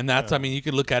 Yeah. And that's, yeah. I mean, you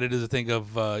could look at it as a thing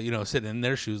of, you know, sitting in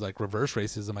their shoes, like reverse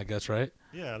racism, I guess, right?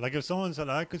 Yeah, like if someone said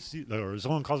I could see, like, or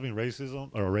someone calls me racism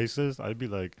or racist, I'd be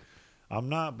like, I'm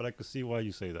not, but I could see why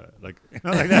you say that. Like, you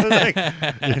know, like,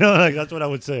 you know, like that's what I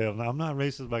would say. I'm not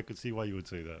racist, but I could see why you would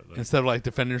say that. Like, Instead of like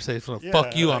defending yourself, fuck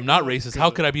Yeah, you, like, I'm not no, racist. because How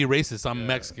of- could I be racist? I'm Yeah.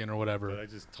 Mexican or but whatever. I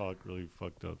just talk really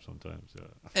fucked up sometimes.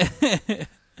 Yeah.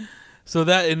 So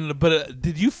that, but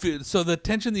did you feel, so the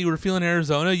tension that you were feeling in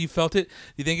Arizona, you felt it? Do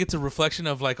you think it's a reflection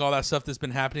of like all that stuff that's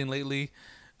been happening lately?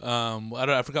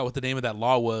 I forgot what the name of that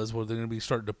law was, where they're going to be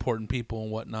starting deporting people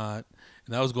and whatnot.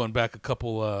 And that was going back a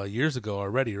couple years ago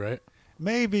already, right?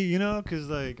 Maybe, you know, because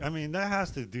like I mean that has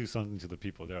to do something to the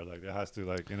people there. Like it has to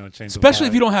like, you know, change. the Especially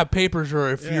if vibe. you don't have papers or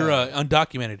if you're Yeah.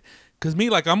 undocumented. Because me,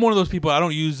 like, I'm one of those people. I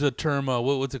don't use the term.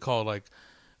 What's it called? Like,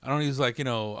 I don't use like, you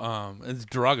know, it's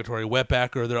derogatory,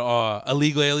 wetback or they're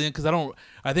illegal alien. Because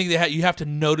I think you have to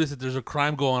notice that there's a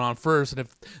crime going on first, and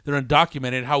if they're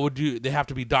undocumented, how would you? They have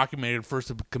to be documented first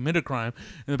to commit a crime.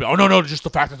 And they'll be, oh no, just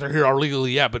the fact that they're here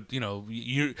illegally, yeah, but you know,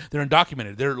 they're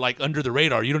undocumented. They're like under the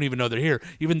radar. You don't even know they're here,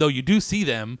 even though you do see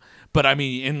them. But I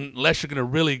mean, unless you're gonna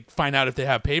really find out if they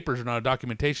have papers or not,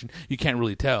 documentation, you can't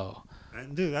really tell.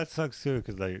 And dude, that sucks too.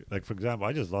 Because like for example,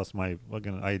 I just lost my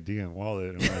fucking ID and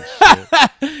wallet and all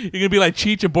that shit. You're gonna be like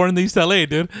Cheech and Born in the East LA,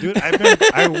 dude. Dude,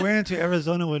 I went to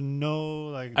Arizona with no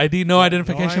like ID, no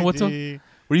identification. What's up? ID.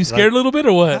 Were you scared a little bit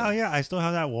or what? Oh yeah, I still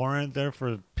have that warrant there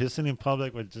for pissing in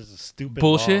public with just a stupid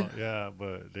Bullshit? law. Yeah,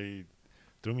 but they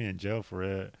threw me in jail for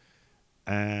it,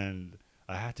 and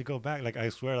I had to go back. Like I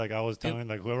swear, like I was telling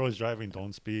like whoever was driving,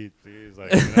 don't speed, please.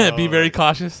 Like you know, Be very like,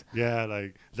 cautious. Yeah,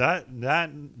 like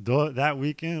that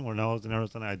weekend when I was in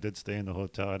Arizona, I did stay in the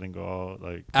hotel. I didn't go out.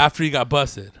 Like After you got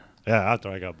busted. yeah, after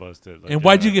I got busted. Like, And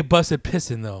why'd yeah. you get busted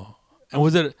pissing though? And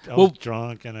was it I well? was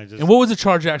drunk and I just And what was the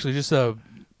charge actually? Just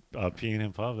peeing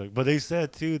in public. But they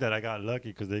said too that I got lucky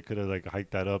because they could have like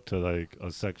hiked that up to like a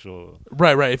sexual,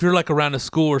 right. If you're like around a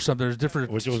school or something, there's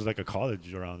different. which was like a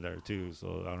college around there too.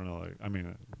 So I don't know. Like I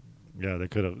mean, Yeah, they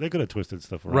could have twisted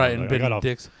stuff around. Right, and Like, been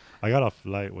dicks. I got a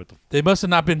flight with the. They must have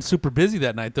not been super busy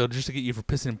that night though, just to get you for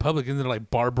pissing in public. Isn't there like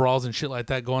bar brawls and shit like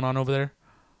that going on over there?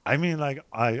 I mean, like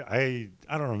I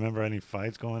don't remember any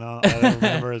fights going on. All I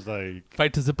remember is like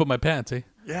Fight to zip up my pants, eh?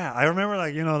 yeah, I remember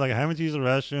like like having to use the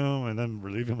restroom and then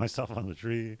relieving myself on the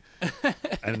tree.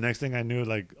 And the next thing I knew,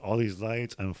 like all these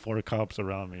lights and 4 cops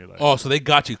around me. Like Oh, so they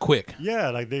got you quick. yeah,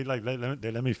 like they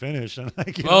let me finish and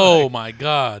like Oh like, my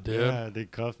god, dude. yeah, they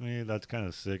cuffed me. That's kind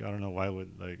of sick. I don't know why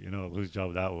would like whose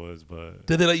job that was, but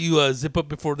Did they let you zip up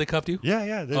before they cuffed you?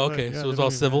 yeah. They, Okay, like, yeah, so it was they all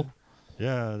let me civil. finish.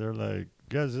 Yeah, they're like,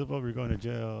 yeah, zip up, you're going to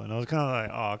jail. And I was kind of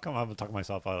like, oh, come on, I'm gonna talk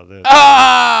myself out of this.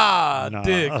 Ah, Nah,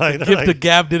 dick. like, The they're gift like- of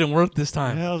gab didn't work this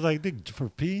time. Yeah, I was like, dude, for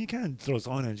peeing, you can't throw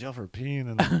someone in jail for peeing.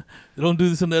 And They don't do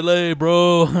this in L.A.,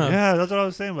 bro. yeah, that's what I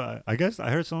was saying. But I guess I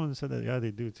heard someone said that. Yeah,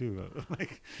 they do too.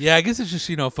 Like, Yeah, I guess it's just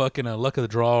fucking luck of the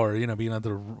draw, or being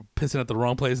pissing at the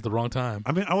wrong place at the wrong time.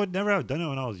 I mean, I would never have done it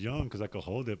when I was young because I could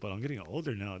hold it. But I'm getting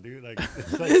older now, dude. Like,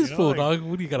 it's like, It's full, like, dog.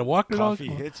 What do you got to walk the dog? coffee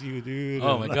hits you, dude.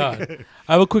 Oh and, my like, god.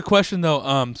 I have a quick question though.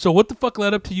 So what the fuck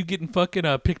led up to you getting fucking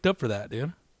picked up for that,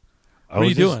 dude? I What are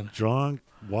was you just doing? drunk,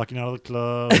 walking out of the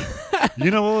club.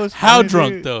 You know what was How funny,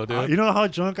 drunk, though, dude? You know how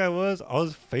drunk I was? I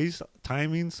was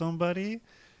FaceTiming somebody.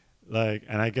 Like,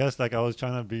 and I guess like I was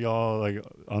trying to be all like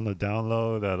on the down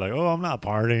low that like, oh, I'm not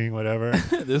partying, whatever.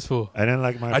 This fool. And then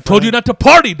like my I told you friend- not to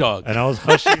party, dog. And I was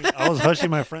hushing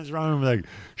my friends around me like,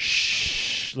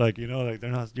 shh, like like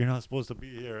you're not supposed to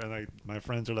be here. And like my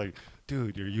friends are like,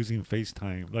 dude, you're using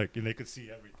FaceTime, like and they could see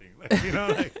everything,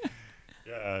 like like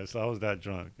yeah. So I was that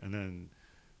drunk, and then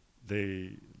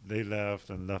they left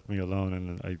and left me alone,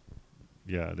 and then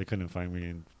they couldn't find me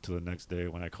until the next day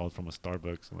when I called from a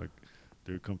Starbucks. I'm like,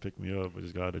 dude, come pick me up. I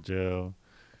just got out of jail.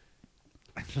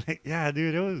 Like, yeah,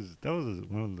 dude, that was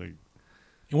one of the.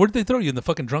 And where did they throw you, in the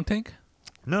fucking drunk tank?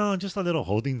 No, just a little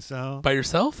holding cell. By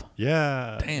yourself?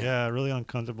 Yeah. Damn. Yeah, really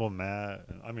uncomfortable mat.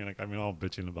 I mean, all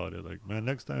bitching about it. Like, man,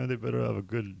 next time they better have a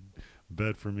good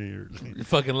bed for me. Or You're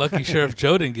fucking lucky Sheriff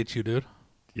Joe didn't get you, dude.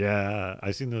 yeah,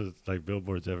 I seen those like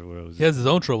billboards everywhere. It was He has his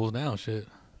own troubles now, shit.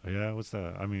 yeah, what's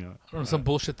that? I mean, I don't know, some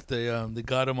bullshit that they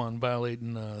got him on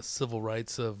violating civil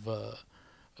rights of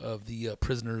the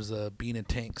prisoners being in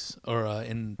tanks or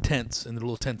in tents in the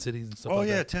little tent cities and stuff oh like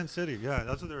yeah, that. Tent City. Yeah,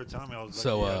 that's what they were telling me. I was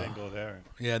So, like, I didn't go there.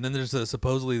 Yeah, and then there's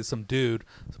supposedly some dude,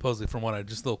 from what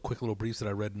just little quick little briefs that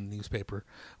I read in the newspaper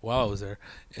while I was there,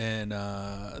 and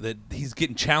that he's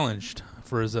getting challenged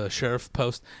for his sheriff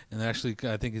post, and actually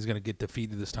I think he's gonna get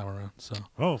defeated this time around. So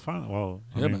Oh, fine. Well,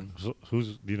 I Yeah, mean, man. so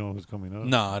do you know who's coming up?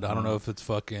 no, I don't know if it's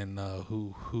fucking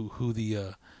who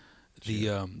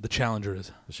the challenger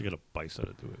is. I should get a bicep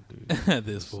to do it, dude.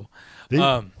 This fool. They-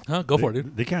 Go for it,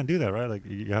 dude. They can't do that, right? Like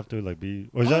you have to like be.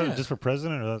 Or is Oh, that yeah. just for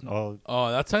president, or that's all?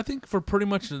 Oh, that's I think for pretty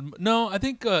much no. I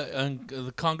think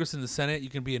the Congress and the Senate you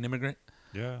can be an immigrant.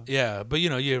 Yeah. Yeah, but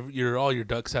your all your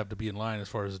ducks have to be in line as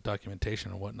far as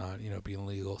documentation and whatnot. Being a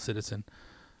legal citizen.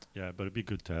 Yeah, but it'd be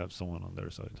good to have someone on their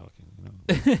side talking.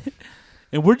 You know.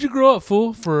 And where'd you grow up,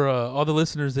 fool? For all the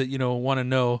listeners that want to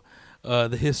know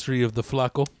the history of the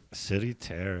Flaco. City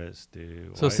Terrace,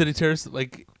 dude. So City Terrace,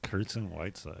 like, Kurtz and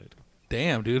Whiteside.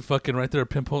 damn, dude, fucking right there,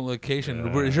 pinpoint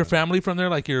location. Where is Yeah. your family from there?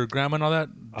 Like your grandma and all that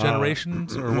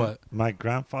generations, or what? My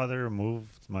grandfather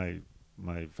moved my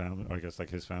family, or I guess like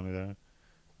his family there.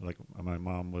 Like my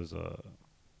mom was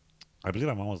I believe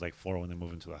my mom was like 4 when they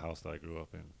moved into the house that I grew up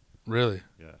in. Really?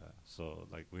 Yeah. So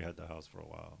like we had the house for a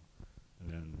while,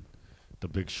 and then The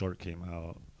Big Short came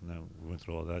out, and then we went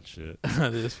through all that shit.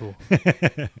 This fool.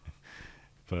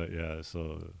 But yeah,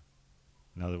 so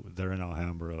now that they're in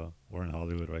Alhambra, we're in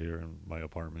Hollywood right here in my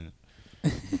apartment.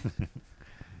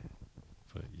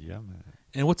 But yeah, man.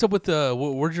 And what's up with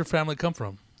where'd your family come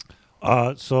from?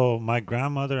 So my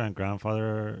grandmother and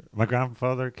grandfather. My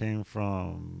grandfather came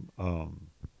from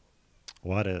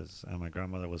Juarez, and my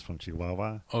grandmother was from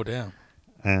Chihuahua. Oh, damn.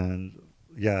 And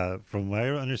yeah, from what I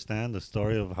understand, the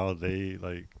story of how they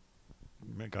like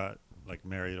got like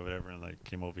married or whatever, and like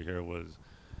came over here was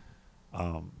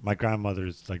my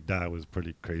grandmother's like dad was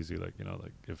pretty crazy. Like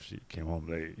like if she came home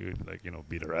late, he would like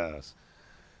beat her ass.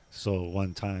 So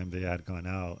one time they had gone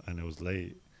out and it was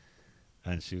late,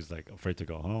 and she was like afraid to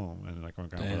go home, and like my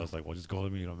grandmother Damn. was like, "Well, just go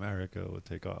with me to America. We'll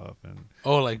take off." And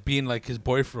Oh, like being like his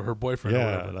boyfriend, her boyfriend. Or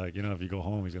yeah, whatever. like if you go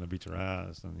home, he's gonna beat your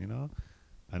ass, and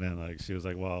and then like she was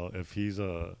like, "Well, if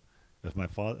my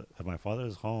father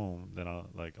is home, then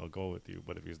I'll go with you,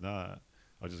 but if he's not,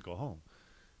 I'll just go home."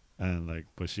 And like,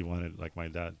 but she wanted like my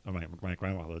dad or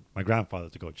my grandfather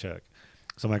to go check.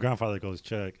 So my grandfather goes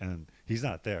check, and he's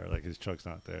not there. Like his truck's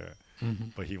not there.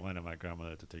 Mhm. But he wanted my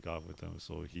grandmother to take off with him,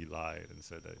 so he lied and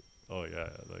said that oh yeah,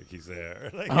 like he's there.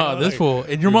 Like, you Oh, know, this like, fool.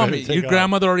 And your we mom, better your take off.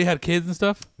 grandmother already had kids and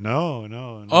stuff? No,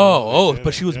 no. Oh, they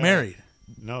but she was didn't. married.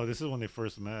 No, this is when they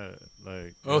first met.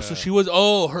 Like, Oh, so yeah. she was.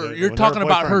 Oh, her. Yeah, You're when talking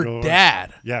about her boyfriend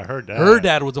dad. Yeah, her dad. Her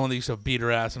dad was the one that used to beat her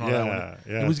ass and all Yeah, that.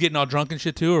 yeah. He was getting all drunk and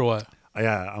shit too, or what?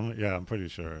 I'm pretty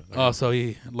sure. Like, Oh, so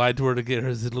he lied to her to get her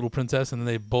his little princess, and then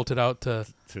they bolted out to.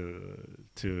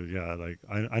 like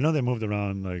I know they moved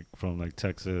around like from like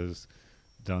Texas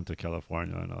down to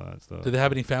California and all that stuff. Did they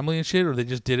have any family and shit, or they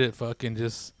just did it fucking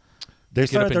just? They get up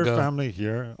started and their go? family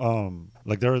here.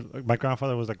 Like my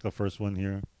grandfather was like the first one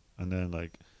here, and then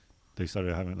like they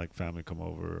started having like family come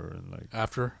over and like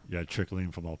After?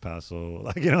 trickling from El Paso,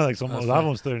 like you know, like some a That's lot of fine.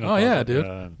 them still in El Oh Paso. yeah, dude.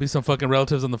 Yeah. Be some fucking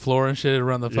relatives on the floor and shit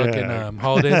around the fucking Yeah.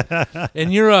 holidays.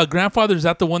 And your grandfather, is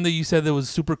that the one that you said that was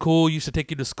super cool? Used to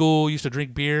take you to school. Used to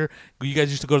drink beer. You guys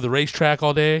used to go to the racetrack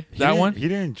all day. He That didn't- one? He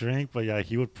didn't drink, but yeah,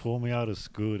 he would pull me out of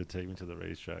school to take me to the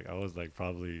racetrack. I was like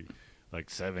probably like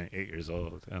 7, 8 years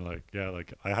old, and like yeah,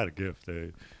 like I had a gift.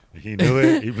 He knew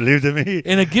it. He believed in me.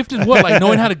 And a gift is what? Like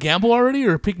knowing how to gamble already,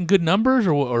 or picking good numbers,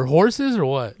 or horses, or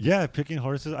what? Yeah, picking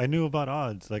horses. I knew about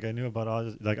odds. Like I knew about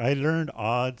odds. Like I learned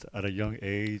odds at a young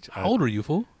age. How old were you,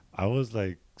 fool? I was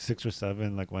like 6 or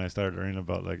 7. Like when I started learning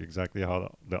about like exactly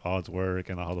how the odds work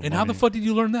and how the And how the money- fuck did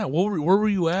you learn that? Where were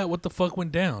you at? What the fuck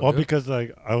went down? Well, dude? because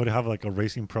like I would have like a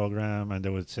racing program, and they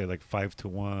would say like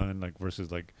 5-1, like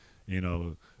versus like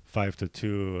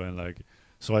 5-2, and like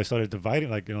so I started dividing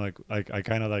like like I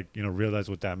kind of like realized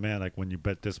what that meant. Like when you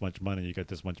bet this much money, you get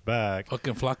this much back.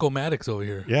 Fucking Flacco Maddox over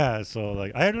here. Yeah, so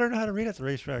like I had learned how to read at the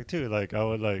racetrack too. Like I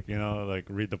would like like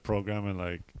read the program, and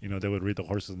like they would read the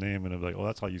horse's name, and they'd be like, oh,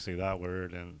 that's how you say that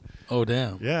word. And Oh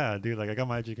damn. yeah, dude, like I got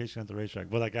my education at the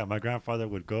racetrack. But like yeah, my grandfather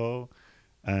would go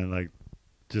and like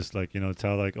just like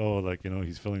tell like, oh, like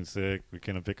he's feeling sick, we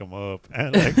can't pick him up.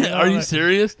 And like Are you like,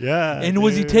 serious? yeah. And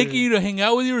was he dude. taking you to hang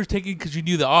out with you, or was he taking because you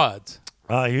knew the odds?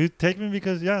 He would take me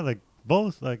because like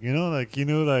both, like like he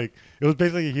knew like it was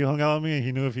basically he hung out with me, and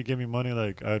he knew if he gave me money,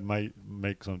 like I might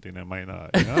make something, I might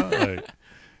not, like.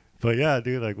 But yeah,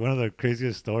 dude, like one of the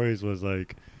craziest stories was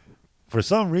like, for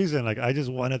some reason, like I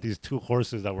just won at these 2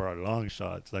 horses that were our long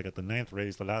shots. Like at the 9th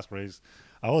race, the last race,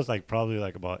 I was like probably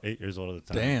like about 8 years old at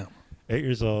the time. Damn. 8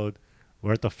 years old.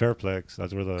 We're at the Fairplex.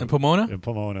 That's where In Pomona? In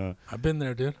Pomona, I've been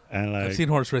there, dude. and like I've seen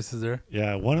horse races there.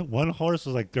 yeah, one horse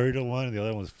was like 30-1, and the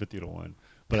other one was 50-1.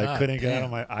 But I God couldn't get out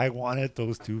of damn. I wanted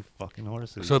those 2 fucking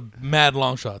horses. So mad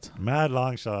long shots. Mad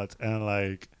long shots, and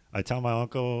like I tell my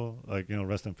uncle, like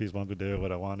rest in peace, my Uncle Dave,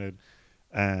 what I wanted,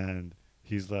 and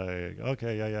he's like,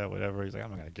 okay, yeah, whatever. He's like,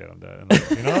 I'm not gonna get him that,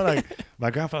 and like, like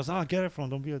my grandfather's, oh, get it from him,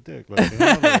 don't be a dick, like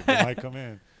like, it might come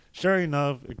in. Sure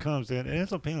enough, it comes in, and it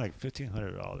ends up paying like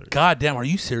 $1,500. God damn, are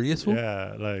you serious, fool?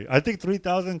 Yeah, like I think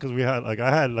 3,000 because we had like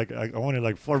I wanted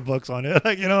like $4 on it,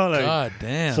 like like. God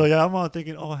damn. So yeah, I'm all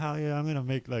thinking, oh hell yeah, I'm gonna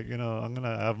make like I'm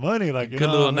gonna have money, like Good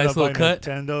little I'm gonna nice little buy cut.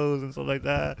 Nintendos and stuff like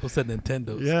that. What's that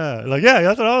Nintendo's? Yeah, like yeah,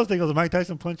 that's what I was thinking. Was a Mike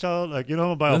Tyson Punch Out, like I'm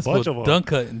gonna buy That's a bunch of them. dunk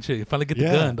cut and shit. You finally get the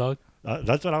Yeah. gun, dog.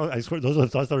 That's what I swear. Those are the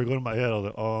thoughts that were going in my head. I was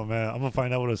like, oh man, I'm gonna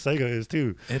find out what a Sega is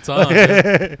too. It's on.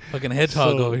 dude. Fucking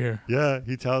hedgehog So, over here. Yeah,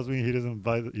 he tells me he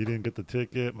didn't get the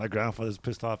ticket. My grandfather's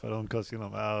pissed off at him, cussing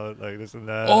him out, like this and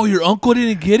that. Oh, your uncle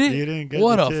didn't get it? He didn't get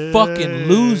What the a ticket. fucking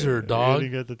loser, dog. He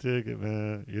didn't get the ticket,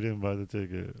 man. You didn't buy the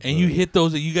ticket. And you But- hit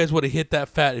those. You guys would have hit that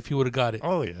fat if you would have got it.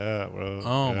 Oh yeah, bro.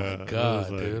 Oh, my Yeah, it was God,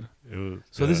 like- dude. It was,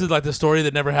 So this yeah, is like the story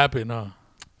that never happened, huh?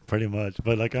 pretty much.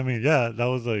 But like, I mean, yeah, that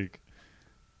was like,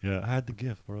 yeah, I had the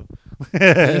gift, bro.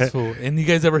 That's cool. And you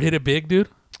guys ever hit it big, dude?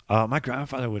 My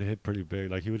grandfather would hit pretty big.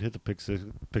 Like he would hit the pick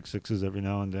sixes every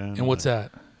now and then. And what's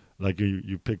that? Like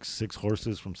you pick 6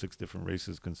 horses from 6 different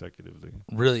races consecutively.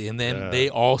 Really? And then Yeah. they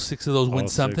all 6 of those All win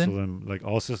 6 something? of them, like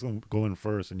all 6 of them going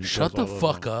first, and you Shut close the all of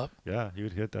fuck them. up. Yeah, he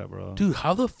would hit that, bro. Dude,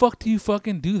 how the fuck do you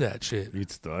fucking do that shit? He'd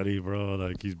study, bro.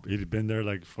 Like he'd been there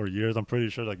like for years. I'm pretty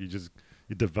sure like he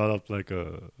developed like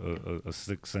a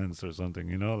sixth sense or something,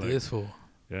 Like This fool.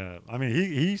 yeah, I mean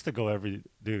he used to go every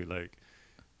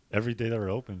day they were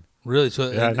open. Really? So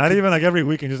Yeah, not even like every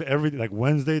weekend, just every like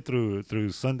Wednesday through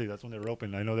Sunday. That's when they were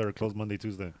open. I know they were closed Monday,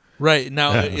 Tuesday. Right.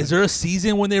 Now, is there a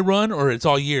season when they run or it's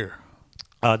all year?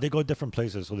 They go different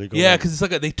places, so they go. Yeah, like- because it's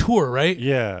like they tour, right?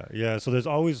 yeah. So it's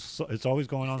always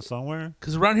going on somewhere.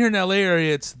 Because around here in the LA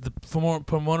area, it's the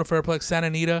Pomona Fairplex, Santa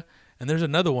Anita, and there's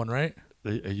another one, right?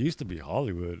 It used to be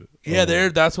Hollywood. Yeah,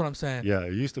 that's what I'm saying. Yeah,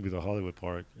 it used to be the Hollywood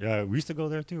Park. Yeah, we used to go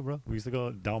there too, bro. We used to go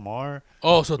Del Mar,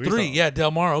 Oh, so We used 3. to- Yeah, Del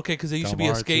Mar. Okay, because there used Del to be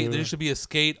a Mar, skate. too. There used to be a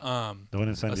skate. the one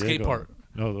in San A Diego. skate park.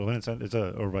 No, the one in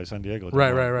over by San Diego. Right,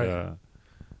 Del Mar. right. Yeah.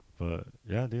 But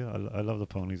yeah, dude, I love the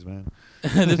ponies, man.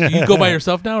 You go by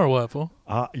yourself now or what, fool?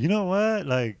 You know what?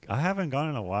 Like, I haven't gone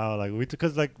in a while. Like,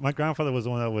 because like my grandfather was the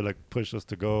one that would like push us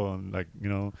to go, and like, you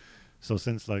know, so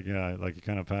since like like he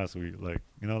kind of passed, we like,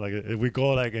 you know, like we go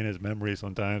like in his memory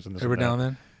sometimes and this Every and that. now and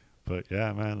then. But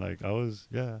yeah, man, like I was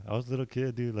a little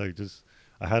kid, dude. Like just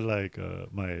I had like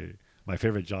my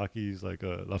favorite jockeys, like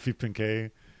Lafitte Pincay.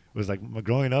 Was like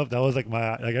growing up, that was like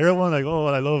my like everyone like, oh,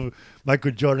 I love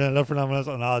Michael Jordan, I love Fernando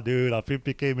Alonso. Nah, dude, Lafitte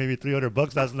Pincay maybe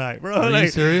 $300 last night, bro. Are like, you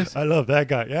serious? I love that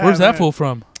guy. Yeah. Where's that man. fool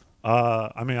from?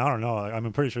 I mean, I don't know.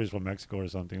 I'm pretty sure he's from Mexico or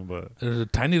something, but There's a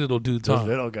tiny little dude, those huh?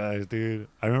 little guys, dude.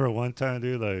 I remember one time,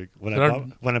 dude, like when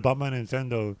That I bought my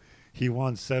Nintendo, he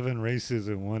won 7 races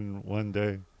in one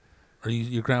day. Or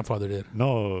your grandfather did?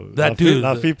 No, That dude.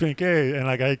 Lafitte Pincay, and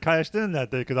like I cashed in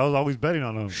that day because I was always betting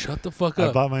on him. Shut the fuck I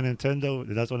up. bought my Nintendo.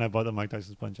 That's when I bought the Mike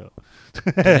Tyson's Punch Out.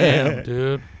 Damn,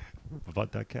 dude. I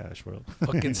bought that cash, bro.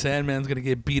 Fucking Sandman's gonna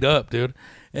get beat up, dude.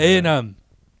 And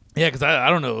yeah, because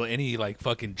I don't know any like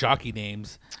fucking jockey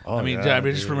names. Oh, I mean, yeah, I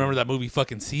just dude. remember that movie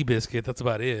fucking Seabiscuit. That's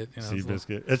about it. You know,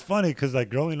 Seabiscuit. It's funny because like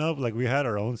growing up, like we had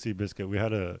our own Seabiscuit.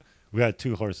 We had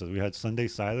 2 horses. We had Sunday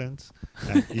Silence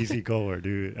and Easy Goer,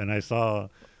 dude. And I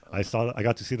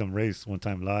got to see them race one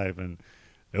time live, and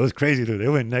it was crazy, dude. They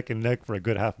went neck and neck for a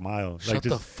good half mile. Shut like the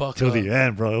just fuck till up. the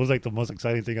end, bro. It was like the most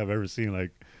exciting thing I've ever seen.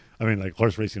 Like, I mean, like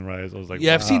horse racing rides. I was like,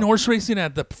 Yeah, I've wow. seen horse racing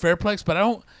at the Fairplex, but I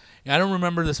don't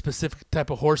remember the specific type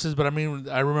of horses. But I mean,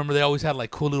 I remember they always had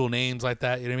like cool little names like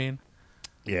that. You know what I mean?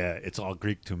 Yeah, it's all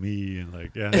Greek to me, and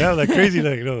like like crazy,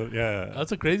 like yeah.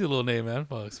 That's a crazy little name, man.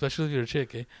 Fuck, especially if you're a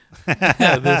chick, eh?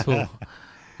 Yeah, this fool.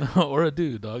 Or a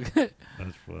dude, dog. That's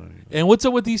funny. And what's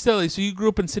up with East LA? So you grew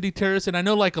up in City Terrace, and I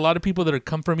know like a lot of people that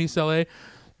come from East LA,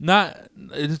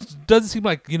 it doesn't seem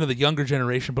like, you know, the younger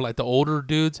generation, but like the older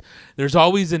dudes, there's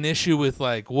always an issue with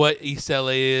like what East LA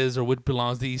is or what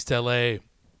belongs to East LA.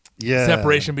 Yeah,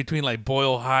 Separation between like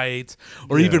Boyle Heights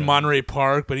or Yeah. even Monterey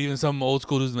Park, but even some old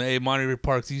school dudes, hey, Monterey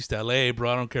Park's East LA,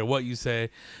 bro. I don't care what you say,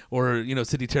 or you know,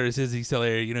 City Terrace is East LA.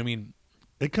 You know what I mean?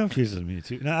 It confuses me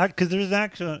too. Now, because there's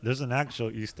an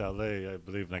actual East LA, I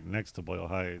believe, like next to Boyle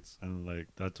Heights, and like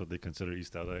that's what they consider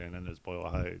East LA. And then there's Boyle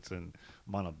Heights and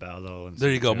Montebello. And There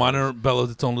you go. City Terrace.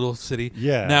 Montebello's its own little city.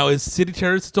 Yeah. Now is City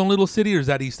Terrace its own little city, or is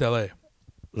that East LA?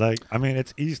 Like, I mean,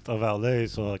 it's east of LA,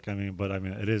 so like, I mean,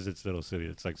 it is its little city.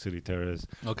 It's like City Terrace.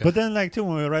 Okay. But then, like, too,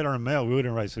 when we write our mail, we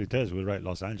wouldn't write City Terrace. We would write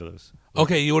Los Angeles.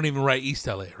 Okay, you wouldn't even write East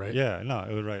LA, right? Yeah, no,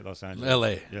 it would write Los Angeles.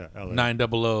 LA. Yeah, LA.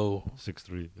 900.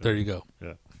 63. There you go.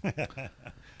 Yeah.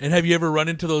 And have you ever run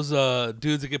into those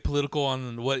dudes that get political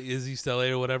on what is East LA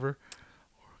or whatever?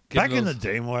 Back in the those-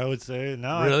 day, more I would say.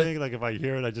 Now Really? I think like if I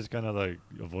hear it, I just kind of like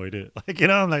avoid it. Like, you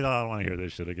know, I'm like, oh, I don't want to hear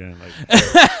this shit again. Like,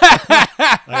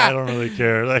 I don't really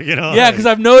care. Like, you know. Yeah, like, because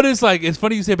I've noticed, like, it's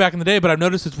funny you say back in the day, but I've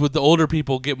noticed it's with the older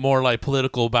people get more, like,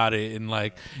 political about it. And,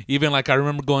 like, even, like, I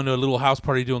remember going to a little house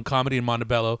party doing comedy in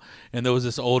Montebello, and there was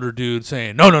this older dude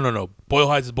saying, no. Boyle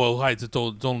Heights is Boyle Heights. It's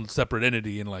its own separate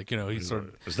entity. And, like, you know, he's sort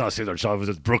of. it's not Cesar Chavez,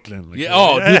 it's Brooklyn. Like, Yeah,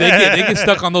 oh, dude, they get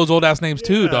stuck on those old-ass names,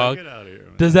 too, yeah, dog. Get out of here,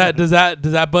 man. Does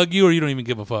that bug you, or you don't even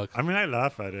give a fuck? I mean, I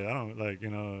laugh at it. I don't like, you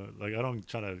know, like I don't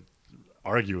try to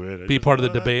argue it. I Be just, part of the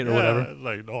debate or yeah, whatever.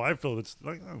 Like, no, I feel it's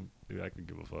like, oh, dude, I can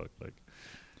give a fuck. Like,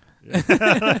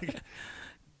 yeah, like,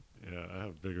 yeah, I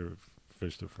have bigger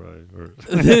fish to fry. Or,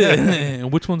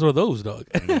 And which ones are those, dog?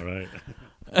 I know,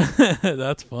 right?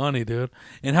 That's funny, dude.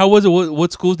 And how was it?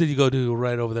 What schools did you go to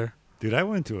right over there? Dude, I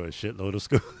went to a shitload of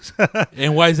schools.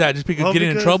 And why is that? Just because Well, getting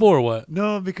in because- trouble or what?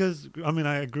 No, because I mean,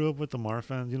 I grew up with the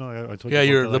Marfan. You know, I told Yeah,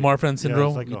 you you're about the like, Marfan syndrome.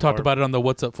 it's like You a talked heart- about it on the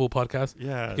What's Up Fool podcast.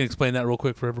 Yeah, You can explain that real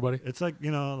quick for everybody. it's like,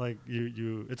 you know, like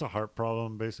you, it's a heart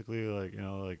problem basically. Like, you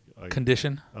know, like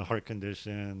Condition. a heart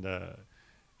condition that,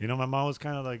 you know, my mom was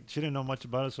kind of like, she didn't know much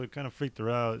about it, so it kind of freaked her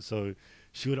out. So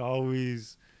she would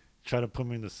always try to put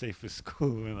me in the safest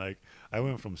school. And like, I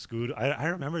went from school to, I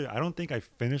remember, I don't think I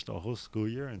finished the whole school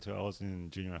year until I was in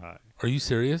junior high. Are you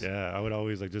serious? Yeah, I would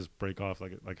always like just break off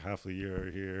like half a year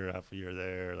here, half a year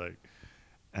there, like,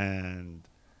 and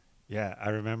yeah, I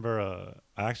remember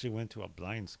I actually went to a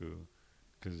blind school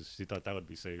because she thought that would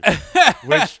be safe.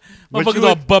 which Motherfuckers you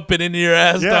all would, bumping into your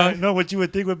ass, yeah, dog. no, what you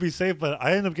would think would be safe, but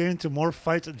I ended up getting into more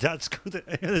fights at that school than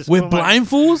any other school. With blind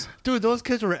fools? Dude, those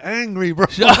kids were angry, bro.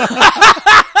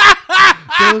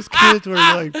 Those kids were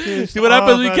like pissed. See what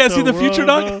happens when you off can't at see the future,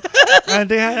 world, dog? bro. And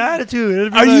they had attitude.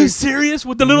 It'd be Are you like, serious?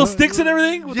 With the little sticks and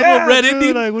everything? With the yeah, little red dude,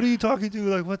 Indian? like, what are you talking to?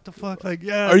 Like, what the fuck? Like,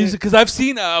 yeah. Are you? man. Because I've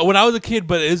seen when I was a kid,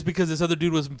 but it's because this other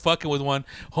dude was fucking with one.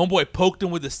 Homeboy poked him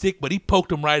with a stick, but he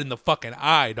poked him right in the fucking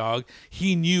eye, dog.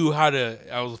 He knew how to.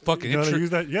 I was fucking. You know how to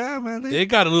use that? Yeah, man. They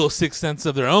got a little sixth sense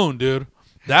of their own, dude.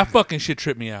 That fucking shit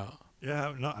tripped me out.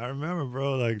 Yeah, no, I remember,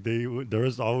 bro. Like there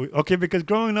was always okay because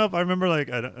growing up, I remember like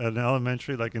at an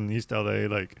elementary, like in East LA,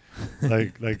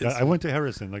 I went to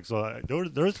Harrison, like so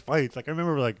there was fights. Like I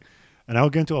remember and I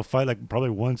would get into a fight like probably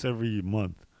once every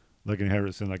month, like in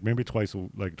Harrison, like maybe twice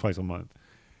a month.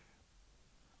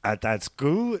 At that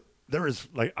school, there was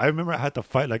like I remember I had to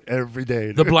fight like every day.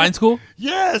 The Dude. blind school?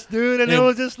 Yes, dude, and it And-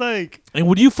 was just like And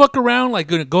would you fuck around, like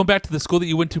going back to the school that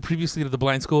you went to previously to the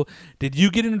blind school? Did you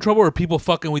get into trouble, or were people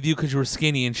fucking with you because you were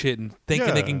skinny and shit and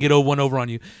thinking they Yeah. can get one over on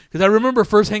you? Because I remember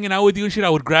first hanging out with you and shit, I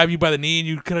would grab you by the knee and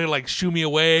you'd kind of like shoo me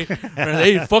away. And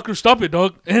hey, fucker, stop it,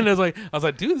 dog. And I was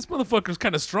like, dude, this motherfucker's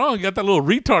kind of strong. You got that little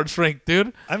retard strength,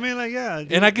 dude. I mean, like yeah,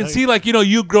 dude, And I can see, like,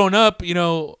 you grown up,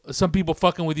 some people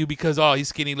fucking with you because, oh, he's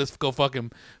skinny, let's go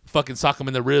fucking sock him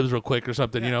in the ribs real quick or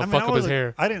something, I mean, fuck I up was his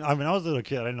hair. I mean, I was a little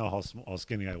kid. I didn't know how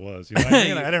skinny I was. You know what I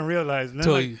mean? Like, I didn't realize. And then,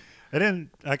 Till like, you- I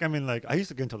didn't like. I mean, like I used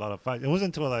to get into a lot of fights. It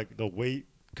wasn't until like the weight,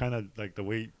 kind of like the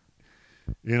weight,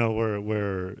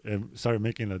 where it started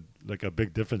making a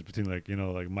big difference between like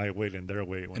my weight and their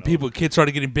weight. When And kids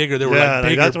started getting bigger. They were Yeah, like like,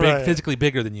 bigger, that's what I- physically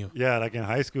bigger than you. yeah, like in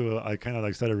high school, I kind of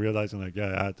like started realizing like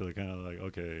I had to kind of like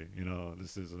okay,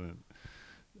 this isn't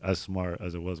as smart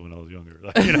as it was when I was younger.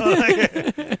 Like,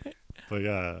 but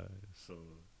yeah, so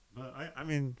but I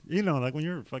mean, like when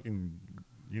you're fucking,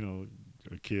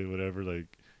 a kid, whatever,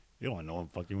 like you don't want no one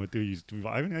fucking with you.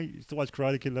 I used to watch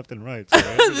Karate Kid left and right. So,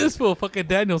 This fool, fucking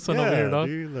Danielson over here, dog.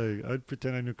 dude, like I'd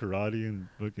pretend I knew karate and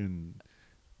fucking,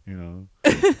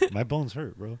 my bones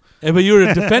hurt, bro. But you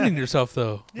were defending yourself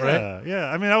though, right? Yeah, yeah.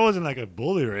 I mean, I wasn't like a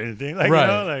bully or anything, like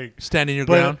Right. like. Standing your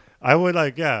But ground. I would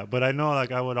like, yeah, but I know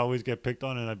like I would always get picked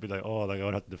on, and I'd be like, oh, like I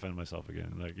would have to defend myself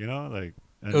again, like like.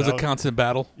 And It was a that constant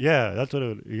battle. Yeah, that's what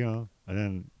it would, and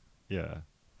then yeah,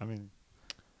 I mean,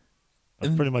 that's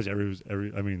And- pretty much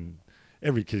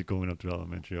every kid going up through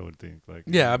elementary, I would think, like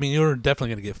Yeah, I mean, you were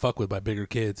definitely gonna get fucked with by bigger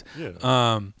kids.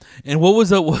 yeah. And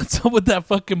what's up with that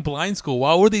fucking blind school?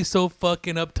 Why were they so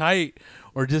fucking uptight,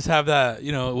 or just have that?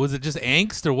 Was it just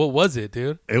angst, or what was it,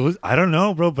 dude? It was I don't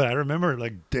know, bro, but I remember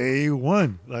like day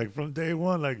one, like from day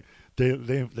one, like. They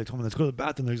told me let's go to the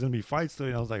bathroom. There's gonna be fights today.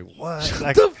 And I was like, what?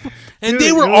 Like, And dude,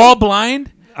 they were it was- all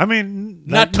blind I mean,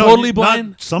 Not totally not-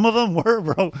 blind? some of them were,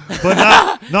 bro,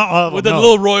 but not all of with them. the no.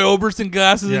 little Roy Orbison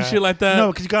glasses and Yeah. shit like that.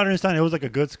 No, because you gotta understand, it was like a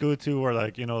good school too, where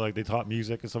like like they taught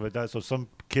music and stuff like that. So some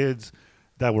kids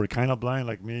that were kind of blind,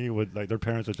 like me, would like their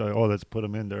parents would like, oh, let's put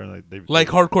them in there, and like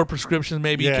hardcore prescriptions,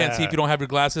 maybe you can't see Yeah. if you don't have your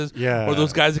glasses. Yeah. Or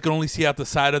those guys that can only see out the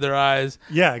side of their eyes.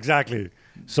 yeah, exactly.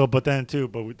 So, but then too,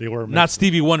 but they were Not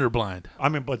Stevie Wonder blind. I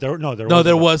mean, but there No, was there a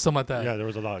lot. was something like that. Yeah, there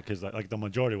was a lot of kids like the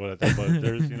majority was like that, but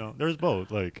there's there's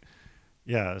both, like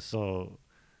yeah. So,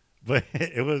 but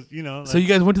it was like, So you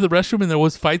guys went to the restroom and there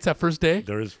was fights that first day?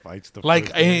 there is fights. The Like,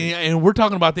 first day. and we're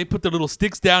talking about they put their little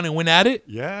sticks down and went at it?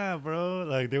 Yeah, bro.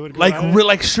 Like they would go Like, at it,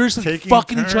 like seriously taking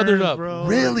fucking each other turns, up. bro.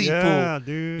 Really, Yeah, fool.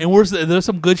 dude. And there's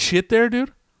some good shit there,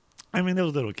 dude? I mean, there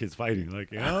was little kids fighting,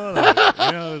 like it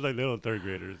was like little third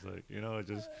graders, like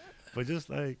just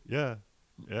like yeah.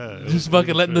 It was- Just it was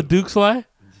fucking a letting the trip. dukes fly?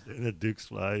 The Dukes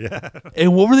fly, yeah.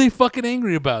 And what were they fucking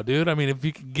angry about, dude? I mean, if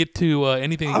you could get to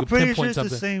anything, you I'm could pretty sure pinpoint it's the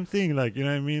something. same thing, like you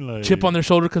know what I mean, like Chip on their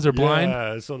shoulder because they're blind?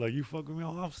 Yeah, so like you fuck with me,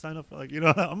 I'll stand up, like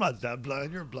I'm not that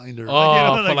blind, you're blinder.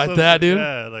 Oh, for like some that, shit, dude?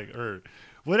 Yeah, like or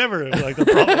whatever, like the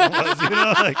problem was,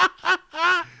 like.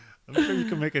 I'm sure you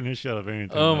can make an issue out of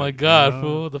anything. Oh, like, my God, you know?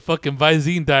 fool. The fucking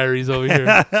Visine diaries over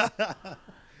here.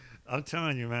 I'm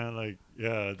telling you, man. Like,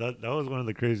 yeah, that was one of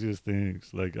the craziest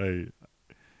things. Like, I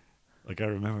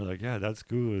remember, like, yeah, that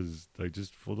school is like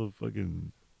just full of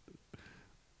fucking,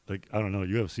 like, I don't know,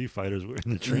 UFC fighters were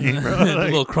in the train, bro. A Like,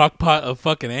 little crock pot of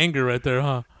fucking anger right there,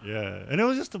 huh? yeah, and it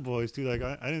was just the boys too. Like,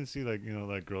 I didn't see like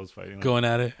like girls fighting. Like, Going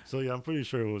at it. So yeah, I'm pretty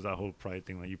sure it was that whole pride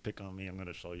thing. Like, you pick on me, I'm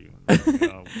gonna show you.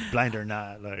 Blind or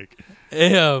not, like. Hey,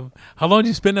 how long did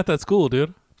you spend at that school,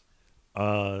 dude?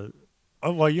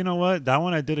 Oh well, you know what? That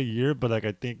one I did a year, but like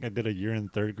I think I did a year in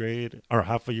third grade, or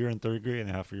half a year in third grade, and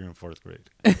half a year in fourth grade.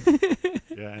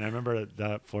 Yeah, and I remember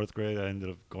that fourth grade, I ended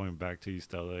up going back to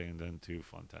East LA and then to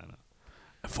Fontana.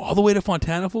 All the way to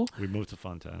Fontana, fool? We moved to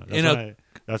Fontana.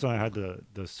 That's when I had the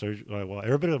surgery. Well,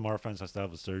 everybody at Marfans has to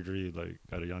have a surgery like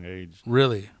at a young age,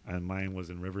 Really? and mine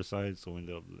was in Riverside, so we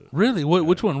ended up. Really?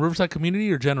 Which one? Riverside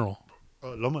Community or General?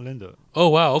 Loma Linda. Oh,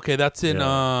 wow. Okay, that's in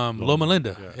Yeah, Loma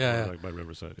Linda. Yeah. like by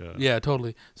Riverside. Yeah. Yeah,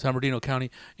 totally. San Bernardino County.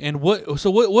 And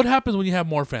what happens when you have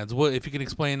more fans? What if you can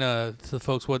explain to the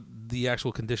folks what the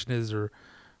actual condition is, or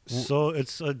So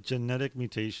it's a genetic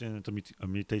mutation. It's a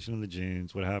mutation in the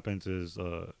genes. What happens is,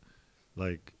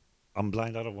 like, I'm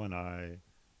blind out of one eye,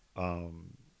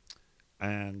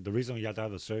 and the reason you have to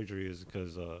have the surgery is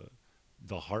because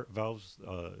the heart valves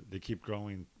they keep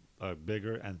growing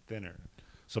bigger and thinner.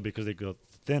 So because they go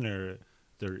thinner,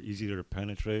 they're easier to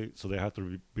penetrate. So they have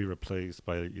to be replaced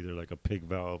by either like a pig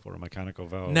valve or a mechanical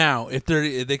valve. Now, if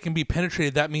they can be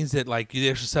penetrated, that means that like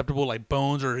they're susceptible, like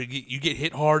bones, or you get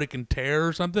hit hard, it can tear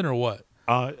or something, or what?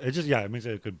 It means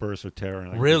that it could burst or tear.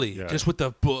 And, like, Really, yeah. just with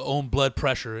the own blood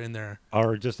pressure in there,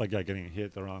 Or just like getting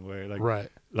hit the wrong way. Like right?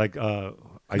 like And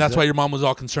that's why your mom was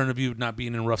all concerned of you not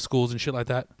being in rough schools and shit like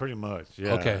that. pretty much.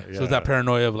 Yeah. Okay, Yeah. so it's that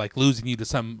paranoia of like losing you to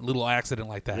some little accident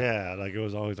like that. Yeah, like it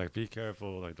was always like, be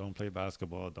careful, like don't play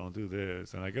basketball, don't do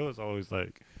this, and like it was always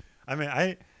like, I mean,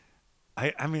 I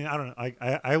mean, I don't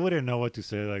know, I wouldn't know what to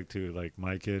say like to like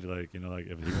my kid, like, you know, like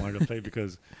if he wanted to play,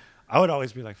 because I would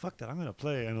always be like, fuck that, I'm gonna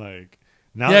play, and like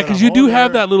now Yeah, because because you do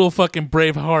have that little fucking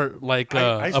brave heart like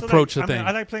I still approach like, to I mean,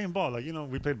 thing. I like playing ball, like, you know,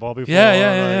 we played ball before. Yeah. Like,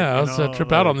 I you was know,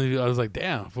 tripped out like, on the. I was like,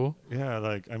 damn, fool. yeah,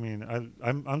 like I mean,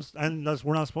 I'm and that's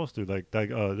we're not supposed to like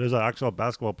there's an actual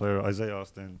basketball player, Isaiah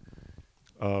Austin,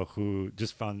 who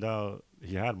just found out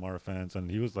he had Marfan's,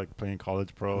 and he was like playing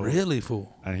college pro. Really,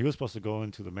 fool. And he was supposed to go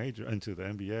into the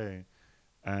NBA,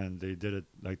 and they did it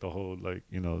like the whole, like,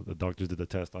 you know, the doctors did the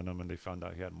test on him, and they found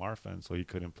out he had Marfan, so he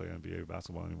couldn't play NBA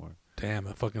basketball anymore. Damn,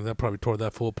 that probably tore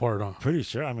that fool apart, huh? Pretty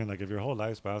sure. I mean, like if your whole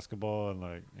life's basketball and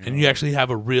like, And you actually have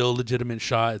a real legitimate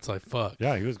shot, it's like fuck.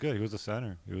 yeah, he was good. He was a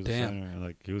center. He was Damn. a center, and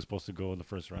like he was supposed to go in the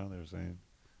first round. They were saying.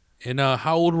 And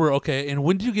how old were okay? And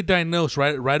when did you get diagnosed?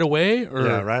 Right away, or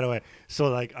Yeah, right away. So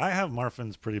like I have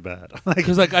Marfan's pretty bad. Like,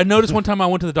 because like I noticed one time I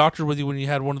went to the doctor with you when you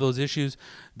had one of those issues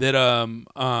that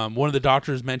one of the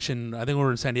doctors mentioned, I think we were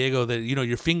in San Diego, that you know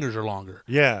your fingers are longer.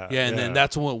 yeah, And then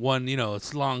that's one you know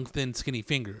it's long, thin, skinny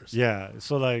fingers. yeah.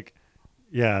 So like,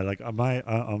 yeah, like my You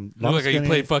long, look like you skinny-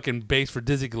 played fucking bass for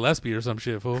Dizzy Gillespie or some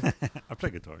shit, fool. I play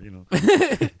guitar, you know.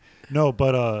 No,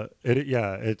 but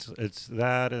it's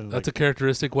that, and That's like, a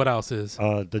characteristic. What else is?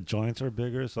 the joints are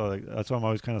bigger, so like that's why I'm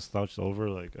always kind of slouched over.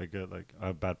 Like I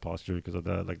have bad posture because of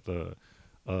that, like the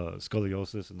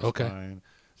scoliosis in the Okay. spine.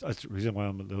 So that's the reason why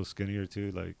I'm a little skinnier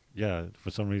too. Like, yeah,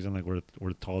 for some reason, like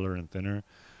we're taller and thinner.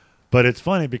 But it's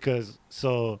funny because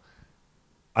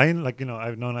like, you know,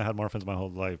 I've known I had Marfan's my whole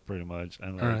life pretty much,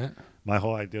 and All like right. my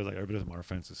whole idea was like everybody with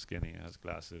Marfan's is skinny and has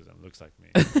glasses and looks like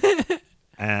me.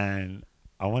 And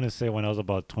I want to say when I was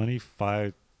about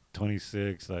 25,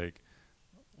 26, like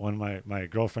when my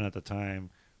girlfriend at the time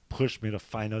pushed me to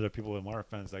find other people with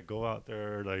Marfan's that go out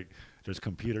there, like there's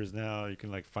computers now, you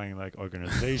can like find like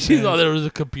organizations. She thought there was a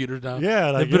computer now.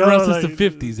 Yeah, like, They've been you know, around since like, the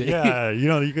 50s. Eh? Yeah, you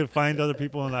know, you can find other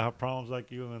people that have problems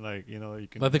like you, and like, you know, you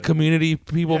can Like the community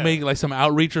people Yeah. make like some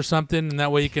outreach or something, and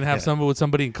that way you can have Yeah. somebody with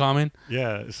somebody in common.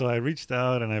 Yeah, so I reached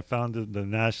out and I found the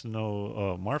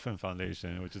National Marfan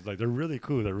Foundation, which is like, they're really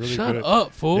cool. They're really Shut good.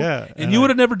 up, fool. Yeah, And and you I- would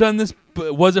have never done this,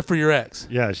 but was it for your ex?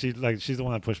 Yeah, she's the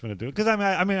one that pushed me to do it. Because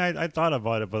I thought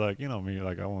about it, but like, you know me,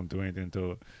 like I won't do anything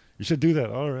until you should do that.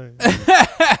 All right.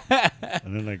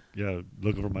 And then like, yeah,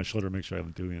 look over my shoulder, make sure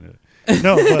I'm doing it.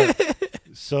 No, but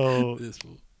so This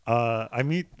fool. I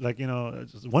meet, like, you know,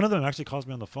 one of them actually calls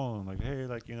me on the phone, like, hey,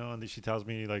 like, you know, and then she tells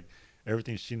me like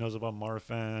everything she knows about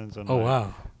Marfans, and Oh, like,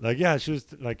 wow. like, yeah, she was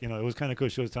like, you know, it was kind of cool.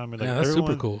 She was telling me like Yeah, that's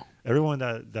everyone, super cool. everyone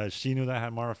that she knew that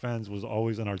had Marfans was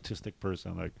always an artistic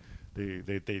person. Like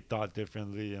they thought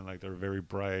differently, and like they're very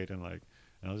bright, and like,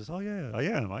 and I was just, oh yeah, I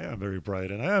am very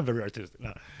bright, and I am very artistic.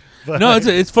 Nah. But No,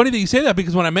 it's funny that you say that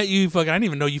because when I met you, fucking, I didn't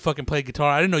even know you fucking played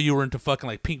guitar. I didn't know you were into fucking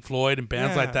like Pink Floyd and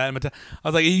bands like Yeah. that. I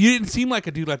was like, you didn't seem like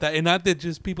a dude like that, and not that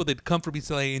just people that come from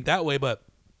East LA ain't that way, but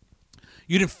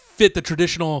you didn't fit the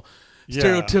traditional yeah,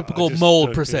 stereotypical I just mold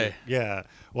took per it. se. Yeah.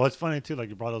 Well, it's funny too. Like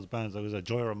you brought those bands. It was a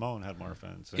Joey Ramone had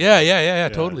Marfans. Yeah,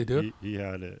 totally, dude. He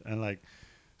had it, and like,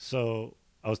 so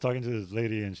I was talking to this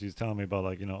lady, and she's telling me about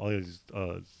like, you know, all these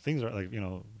things are like, you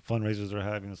know, fundraisers they're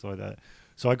having and stuff like that.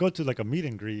 So I go to like a meet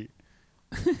and greet.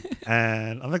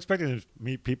 And I'm expecting to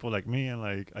meet people like me, and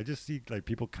like I just see like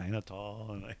people kind of tall,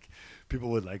 and like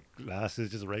people with like glasses,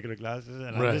 just regular glasses,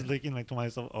 and Right. I'm just thinking like to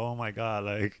myself, oh my god,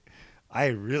 like I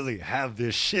really have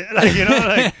this shit, like, you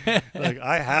know, like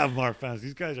I have Marfans.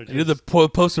 These guys are just, You're the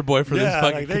poster boy for this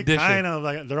fucking like they condition. kind of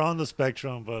like they're on the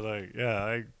spectrum, but like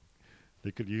they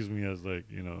could use me as like,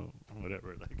 you know,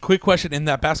 whatever. Like Quick question: in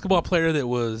that basketball player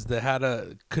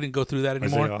couldn't go through that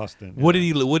anymore. Isaiah Austin. What yeah.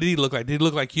 did he look like? Did he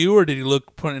look like you, or did he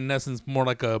look, in essence, more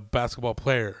like a basketball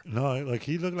player? No, like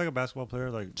he looked like a basketball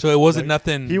player. Like So it wasn't like,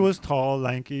 nothing. He was tall,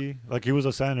 lanky. Like he was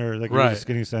a center. Like he Right. was a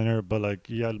skinny center, but like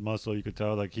he had muscle. You could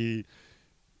tell. Like he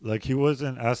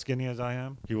wasn't as skinny as I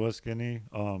am. He was skinny.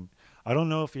 I don't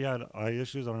know if he had eye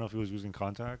issues. I don't know if he was using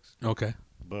contacts. Okay.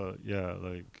 But yeah,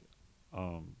 like,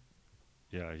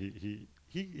 yeah,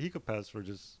 he could pass for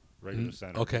just regular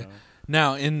center. Okay. You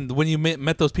know? Now, when you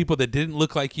met those people that didn't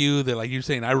look like you, that like you're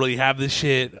saying, I really have this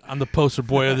shit. I'm the poster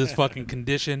boy of this fucking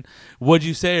condition. What'd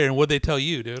you say, and what'd they tell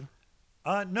you, dude?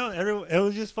 No, it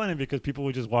was just funny because people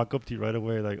would just walk up to you right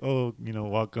away, like, oh,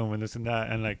 welcome and this and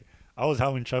that, and like I was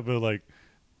having trouble, like,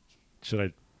 should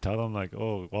I tell them like,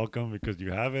 oh, welcome because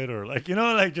you have it, or like,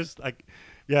 like just like,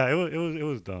 yeah, it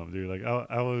was dumb, dude. Like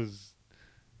I was,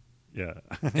 yeah.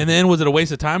 And then was it a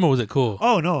waste of time or was it cool?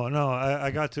 Oh no,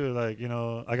 I got to like,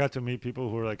 I got to meet people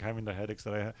who are like having the headaches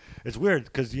that I have. It's weird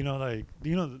because the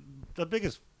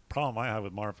biggest problem I have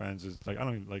with Marfan's is like I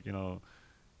don't even,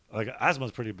 like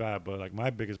asthma's pretty bad, but like my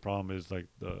biggest problem is like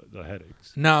the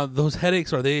headaches. Now those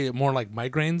headaches, are they more like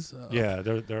migraines? Yeah,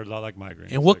 they're a lot like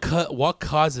migraines. And what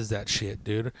causes that shit,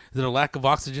 dude? Is it a lack of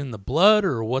oxygen in the blood,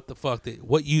 or what the fuck?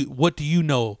 What do you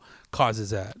know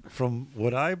causes that? From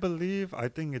what I believe, I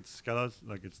think it's skeleton,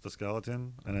 like it's the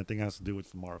skeleton, and I think it has to do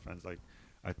with the Marfan's. Like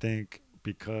I think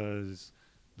because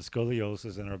the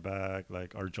scoliosis in our back,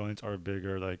 like our joints are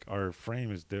bigger, like our frame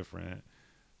is different.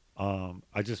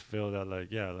 I just feel that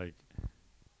like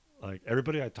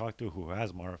everybody I talk to who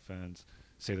has Marfan's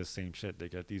say the same shit. They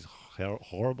get these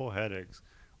horrible headaches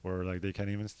where like they can't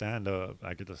even stand up.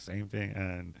 I get the same thing,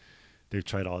 and they've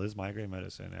tried all this migraine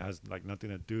medicine. It has like nothing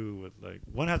to do with like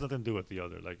one has nothing to do with the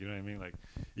other. Like, you know what I mean? Like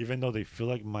even though they feel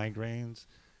like migraines,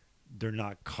 they're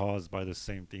not caused by the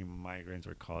same thing migraines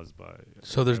are caused by.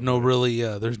 So there's no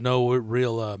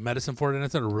real medicine for it, and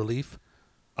it's not a relief.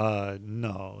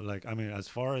 No, like I mean, as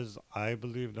far as I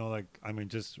believe, no, like I mean,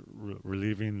 just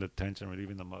relieving the tension,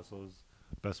 relieving the muscles,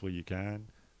 best way you can,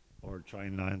 or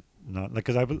trying not like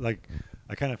because I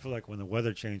kind of feel like when the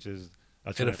weather changes,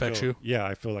 that's It when affects you? Yeah,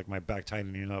 I feel like my back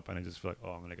tightening up, and I just feel like, oh,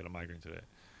 I'm gonna get a migraine today.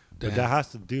 Damn. But that has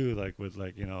to do like with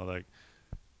like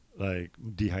like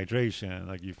dehydration.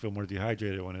 Like you feel more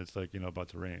dehydrated when it's like about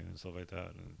to rain and stuff like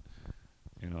that,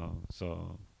 and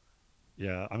so.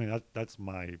 Yeah, I mean that's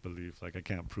my belief. Like I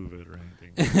can't prove it or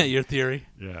anything. Your theory?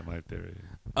 Yeah, my theory.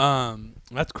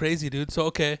 That's crazy, dude. So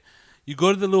okay, you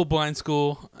go to the little blind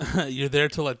school. You're there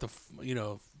till like the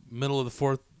middle of the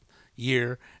 4th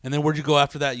year, and then where'd you go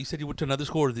after that? You said you went to another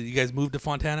school, or did you guys move to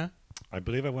Fontana? I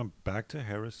believe I went back to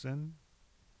Harrison,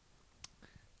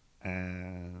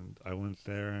 and I went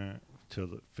there till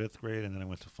the 5th grade, and then I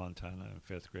went to Fontana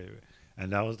in 5th grade,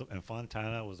 and and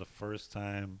Fontana was the first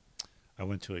time I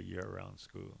went to a year-round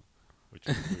school, which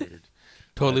is weird.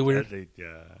 Totally weird.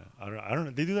 I don't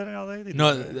know. They do that in LA?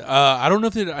 No, I don't know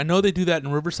if I know they do that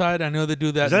in Riverside. I know they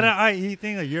do that. Is that an IE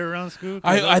thing, a year-round school?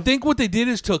 I think what they did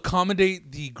is to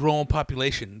accommodate the growing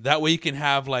population. That way you can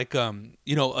have like a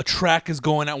track is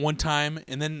going at one time,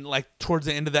 and then like towards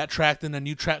the end of that track, then a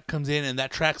new track comes in, and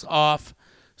that track's off.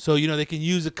 So they can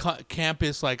use a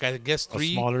campus like I guess 3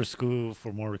 a smaller school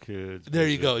for more kids. There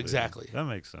you go, exactly. That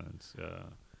makes sense. Yeah.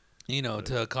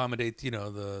 To accommodate,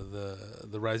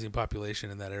 the rising population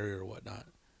in that area or whatnot.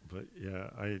 But yeah,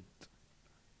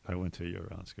 I went to a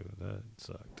year-round school. That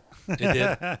sucked. It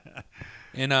did.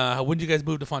 And when did you guys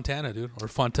move to Fontana, dude, or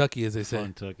Fontucky, as they say?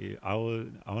 Fontucky. I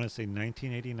want to say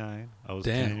 1989. I was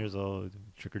Damn. 10 years old,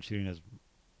 trick or treating as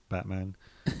Batman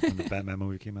when the Batman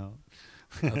movie came out.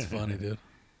 That's funny, dude.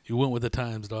 You went with the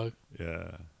times, dog.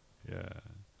 Yeah.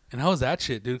 And how was that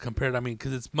shit, dude? Compared, I mean,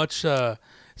 because it's much,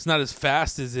 it's not as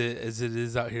fast as it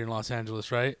is out here in Los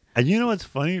Angeles, right? And you know what's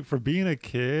funny? For being a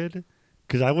kid,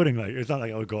 because I wouldn't it's not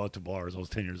like I would go out to bars. I was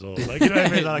 10 years old. Like, you know what I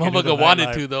mean? It's not like Motherfucker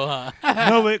wanted to, though, huh?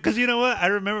 No, but because you know what? I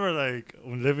remember like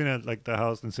when living at like the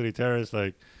house in City Terrace,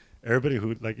 like everybody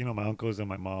who like my uncles and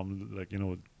my mom like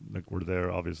were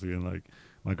there obviously, and like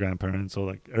my grandparents. So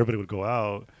like everybody would go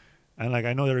out. And like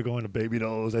I know they were going to Baby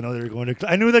Dolls. I know they were going to.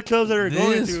 I knew the clubs they were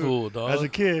going to fool, dog. as a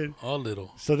kid. All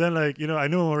little. So then like I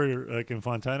knew when we were like in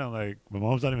Fontana. I'm like my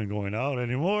mom's not even going out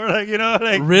anymore. Like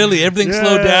like really everything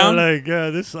slowed down. Like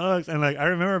this sucks. And like I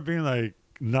remember being like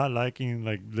not liking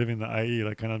like living the IE.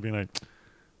 Like kind of being like,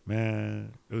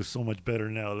 man, it was so much better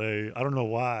in LA. I don't know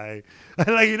why.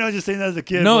 Like just saying that as a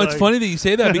kid. No, it's funny that you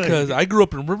say that because I grew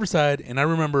up in Riverside, and I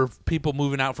remember people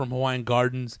moving out from Hawaiian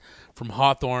Gardens, from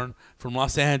Hawthorne, from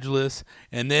Los Angeles,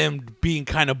 and them being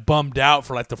kind of bummed out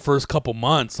for like the first couple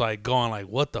months, like going like,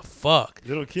 "What the fuck?"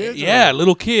 Little kids. Yeah,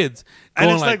 little kids. And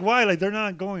it's like why? Like they're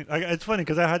not going. Like, it's funny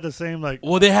because I had the same like.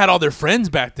 Well, they had all their friends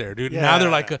back there, dude. Yeah. Now they're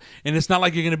like, and it's not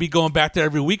like you're gonna be going back there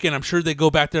every weekend. I'm sure they go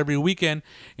back there every weekend,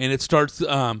 and it starts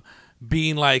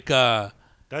being like.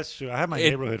 That's true. I have my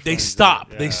neighborhood. They friends stop.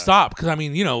 there. They stop because I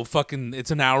mean, fucking,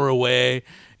 it's an hour away,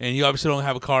 and you obviously don't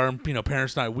have a car. And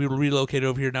parents not. We relocated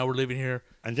over here. Now we're living here.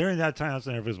 And during that time, that's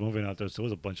when everybody was moving out there. So it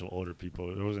was a bunch of older people.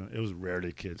 It was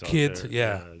rarely kids. Kids, out there.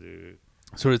 yeah. Dude.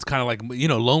 So it's kind of like,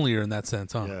 lonelier in that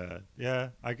sense, huh? Yeah.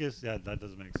 I guess that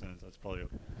does make sense. That's probably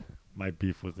my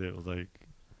beef with it. Was like,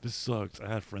 this sucks. I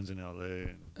had friends in LA.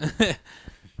 And,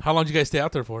 How long did you guys stay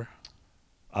out there for?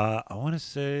 I want to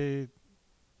say,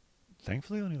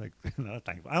 thankfully, only like not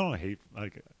thankful. I don't hate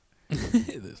like.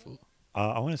 This fool.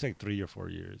 I want to say 3 or 4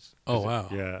 years. Oh, wow.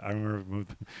 Yeah, I remember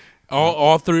moved.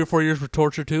 All 3 or 4 years were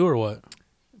torture too, or what?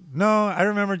 No, I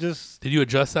remember just. Did you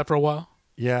adjust that for a while?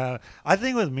 Yeah, I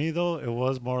think with me though, it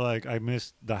was more like I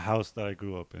missed the house that I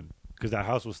grew up in because that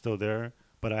house was still there,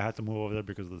 but I had to move over there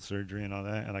because of the surgery and all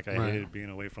that, and like I Right. hated being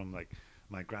away from like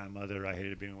my grandmother. I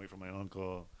hated being away from my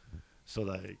uncle. So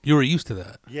like. You were used to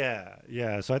that.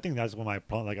 Yeah. So I think that's when my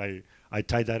problem. Like I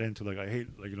tied that into like I hate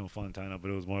like Fontana, but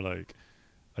it was more like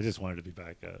I just wanted to be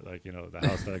back at like the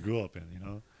house that I grew up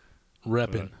in.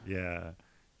 Repping. Yeah.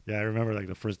 Yeah, I remember like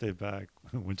the first day back,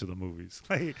 went to the movies.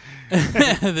 Like,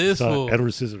 This saw fool.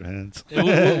 Edward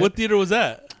Scissorhands. What theater was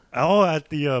that? Oh, at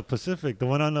the Pacific, the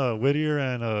one on Whittier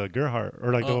and Gerhardt,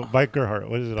 or like Oh. the by Gerhardt.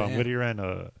 What is it on Damn. Whittier and you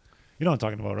know what I'm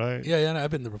talking about, right? Yeah,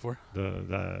 I've been there before.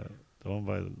 The one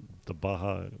by the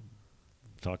Baja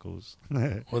Tacos.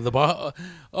 Well, the Baja.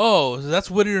 Oh, so that's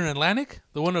Whittier and Atlantic,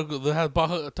 the one that has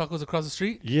Baja tacos across the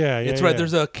street. Yeah, It's right.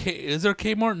 There's a Is there a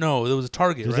Kmart? No, there was a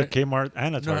Target. There's right? a Kmart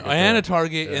and a No, Target. and a there.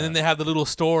 Target, Yeah. and then they have the little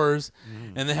stores,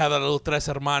 Mhm. and they have that little Tres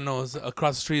Hermanos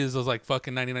across the street. Is those like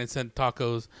fucking 99-cent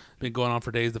tacos? Been going on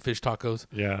for days. The fish tacos.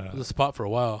 Yeah, It was a spot for a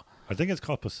while. I think it's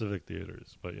called Pacific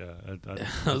Theaters, but yeah, Those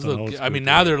that's an look- old I school mean,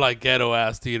 now theater. they're like ghetto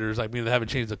ass theaters. I mean, they haven't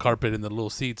changed the carpet and the little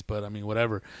seats, but I mean,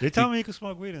 whatever. They tell me you can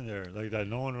smoke weed in there, like that.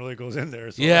 No one really goes in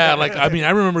there. So. Yeah, like I mean,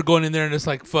 I remember going in there and it's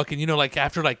like fucking, like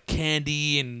after like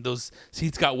candy and those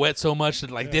seats got wet so much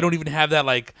that like they Yeah. don't even have that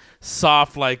like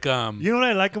soft like You know what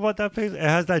I like about that place? It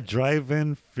has that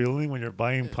drive-in feeling when you're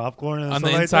buying popcorn and On stuff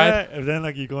the like inside? that. And then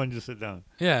like you go and just sit down.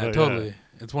 yeah, But, totally.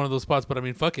 It's one of those spots, but I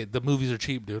mean, fuck it. The movies are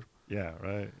cheap, dude. Yeah,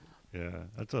 right. Yeah,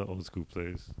 that's an old school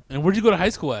place. And where'd you go to high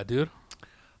school at, dude?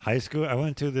 High school, I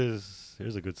went to this.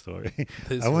 Here's a good story.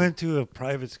 This I one. went to a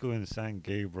private school in San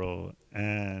Gabriel,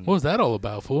 and What was that all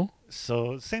about, fool?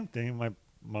 so same thing. My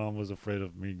mom was afraid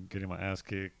of me getting my ass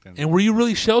kicked, And were you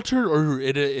really sheltered, or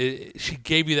she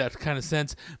gave you that kind of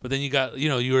sense, but then you got,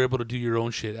 you were able to do your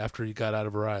own shit after you got out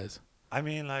of her eyes? I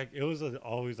mean, like it was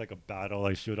always like a battle.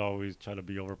 Like she would always try to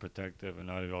be overprotective, and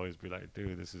I'd always be like,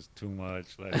 "Dude, this is too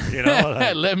much." Like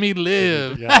like, Let me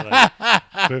live. Yeah,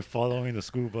 like quit following the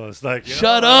school bus. Like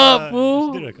Shut up, She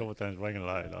fool. did it a couple times. I'm not gonna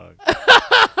lie,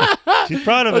 dog. She's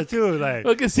proud of it too. Like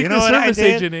Fucking Secret what I Service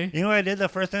did? agent, eh? You know what I did the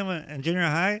first time in junior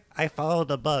high? I followed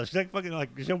the bus. She's like fucking like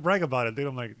she'll brag about it, dude.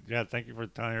 I'm like, yeah, thank you for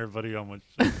telling everybody how much.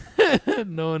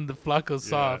 Knowing the Flacco's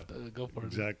Yeah. soft. Go for it.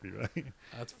 Exactly right.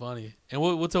 That's funny. And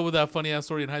what's up with that funny ass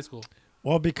story in high school?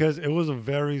 Well, because it was a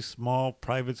very small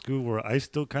private school where I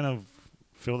still kind of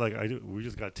feel like we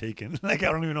just got taken. Like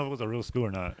I don't even know if it was a real school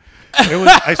or not. It was.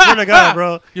 I swear to God,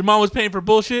 bro. Your mom was paying for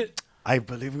bullshit? I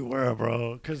believe we were,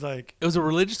 bro. Cause like It was a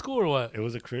religious school or what? it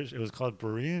was It was called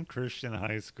Berean Christian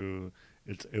High School.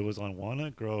 It was on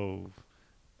Walnut Grove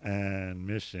and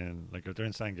Mission. Like they're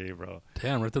in San Gabriel.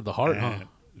 Damn, right through the heart, huh? And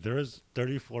there's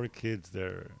 34 kids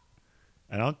there,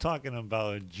 and I'm talking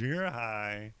about junior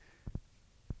high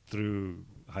through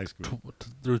high school.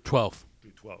 Through 12.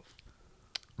 Through 12.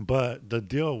 But the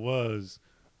deal was,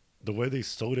 the way they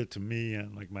sold it to me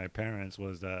and like my parents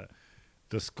was that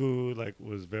the school like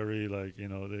was very like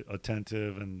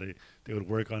attentive, and they would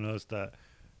work on us that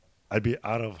I'd be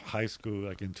out of high school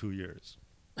like in 2 years.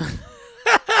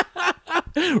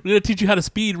 We're gonna teach you how to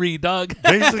speed read, dog.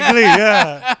 Basically,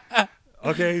 yeah.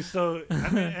 Okay, so I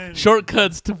mean, and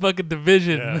Shortcuts to fucking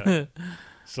division. Yeah.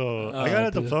 So I got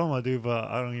a dude. diploma, dude, but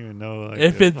I don't even know like,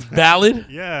 If it's valid,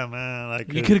 yeah, man.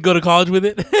 Like you could go to college with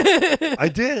it. I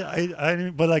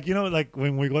did. But like like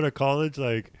when we go to college,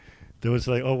 like there was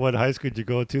like, oh, what high school did you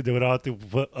go to? They would have to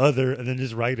put other and then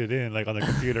just write it in like on the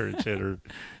computer and shit or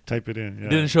type it in. Yeah.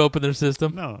 Didn't show up in their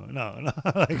system. No.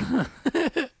 Like,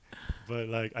 but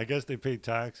like I guess they paid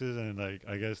taxes, and like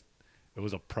I guess it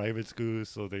was a private school,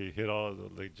 so they hit all the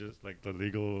like just like the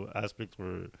legal aspects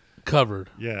were Covered.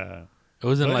 yeah. It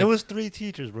wasn't But like it was 3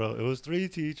 teachers, bro. It was 3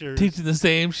 teachers. teaching the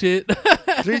same shit.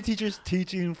 3 teachers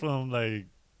teaching from like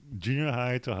junior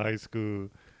high to high school,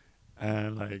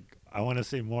 and like I want to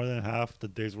say more than half the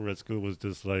days we're at school was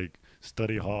just like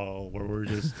study hall where we're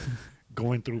just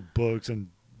going through books and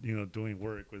doing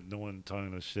work with no one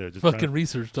telling us shit, just Fucking trying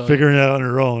research, dog. figuring it out on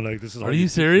our own. Like this is Are how you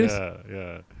serious?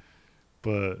 Yeah.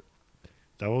 But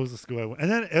that was the school I went,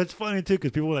 and then it's funny too because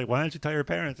people were like, "Why don't you tell your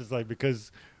parents?" It's like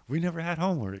because we never had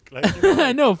homework. Like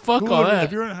I know. Fuck who all would- that.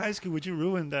 If you were in high school, would you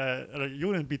ruin that? Like, you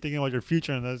wouldn't be thinking about your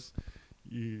future unless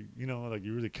you know, like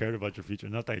you really cared about your future.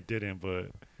 Not that I didn't, but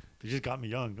they just got me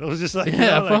young. It was just like,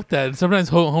 Yeah, like, fuck that. Sometimes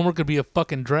homework could be a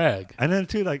fucking drag. and then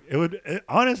too, like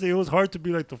honestly, it was hard to be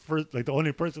like the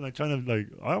only person like trying to like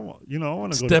I want to go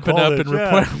to Stepping up college. and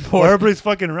yeah. report. Or everybody's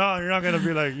fucking around. You're not gonna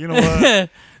be like, you know what?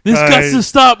 This got Guys, to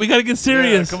stop. We got to get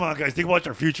serious. Yeah, come on, guys, think about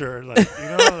your future. Like, you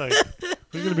know, like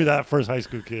who's gonna be that first high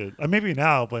school kid? Maybe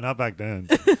now, but not back then.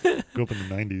 Grew up in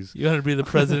the '90s. You want to be the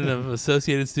president of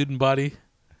Associated Student Body.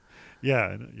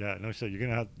 Yeah, no shit. You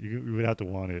would have to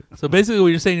want it. So basically, what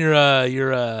you're saying,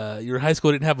 your high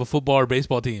school didn't have a football or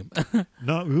baseball team.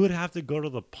 No, we would have to go to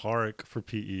the park for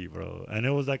PE, bro. And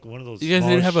it was like one of those. You guys small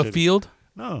didn't have a shit- field?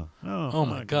 No. Oh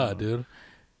my god, no. dude!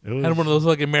 It was Had one of those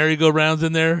fucking merry-go-rounds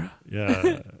in there.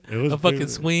 Yeah, it was A fucking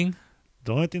pretty- swing.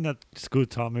 The only thing that school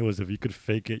taught me was if you could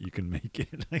fake it, you can make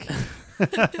it. Like,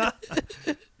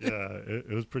 yeah, it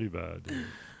was pretty bad. Dude.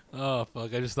 Oh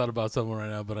fuck! I just thought about someone right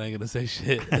now, but I ain't gonna say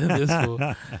shit. This fool.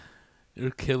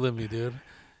 You're killing me, dude.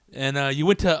 And you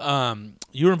went to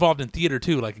you were involved in theater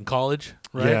too, like in college,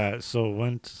 right? Yeah, so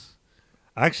when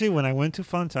I went to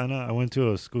Fontana, I went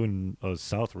to a school in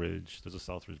Southridge. There's a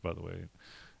Southridge, by the way.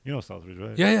 You know Southridge,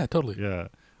 right? Yeah, totally. Yeah.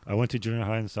 I went to junior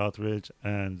high in Southridge,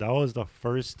 and that was the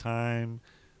first time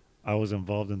I was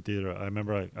involved in theater. I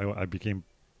remember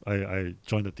I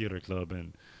joined the theater club,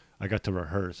 and I got to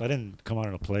rehearse. I didn't come out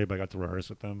on a play, but I got to rehearse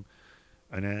with them.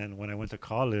 And then when I went to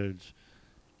college,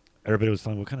 everybody was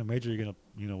telling me, what kind of major are you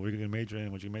what are you gonna major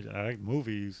in? What you major? I like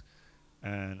movies,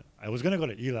 and I was gonna go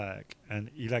to ELAC, and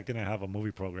ELAC didn't have a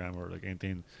movie program or like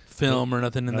anything. Film or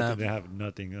nothing in that. They have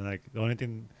nothing. And like the only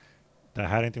thing that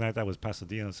had anything like that was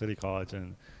Pasadena City College,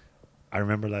 and I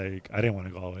remember like I didn't want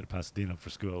to go all the way to Pasadena for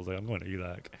school. I was like, I'm going to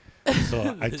ELAC.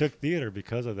 So I took theater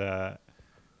because of that,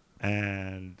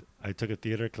 and I took a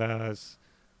theater class,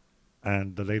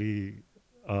 and the lady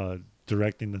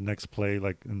directing the next play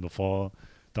like in the fall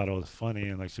thought it was funny,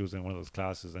 and like she was in one of those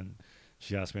classes, and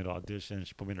she asked me to audition.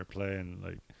 She put me in her play, and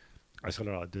like I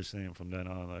started auditioning, and from then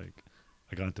on like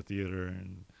I got into theater,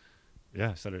 and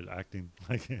yeah, I started acting.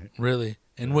 Like Really?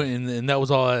 And Yeah. when and that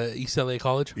was all at East LA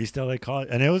College? East LA College,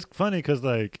 and it was funny because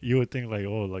like you would think like,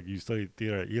 oh, like you studied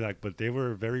theater at ELAC, but they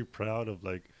were very proud of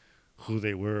like who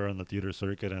they were on the theater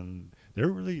circuit, and they're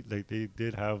really like they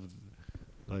did have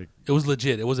like It was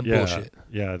legit. It wasn't bullshit.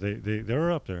 Yeah, they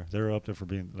were up there. They were up there for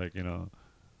being like, you know,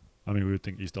 I mean, we would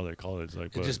think East LA College like,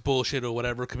 It's but just bullshit or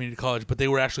whatever, community college, but they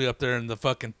were actually up there in the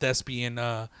fucking thespian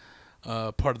part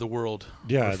of the world.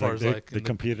 yeah, as far like, as they like they in the-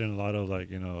 competed in a lot of like,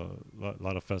 you know, a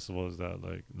lot of festivals that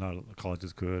like not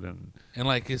colleges could, and and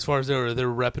like as far as they were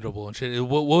reputable and shit.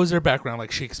 What was their background?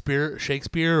 Like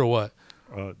Shakespeare or what?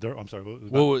 I'm sorry, what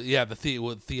was What was, yeah,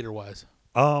 theater wise.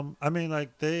 I mean,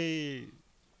 like they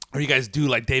Or you guys do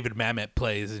like David Mamet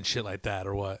plays and shit like that,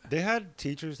 or what? They had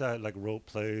teachers that like wrote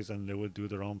plays, and they would do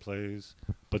their own plays,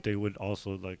 but they would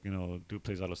also like, you know, do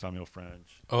plays out of Samuel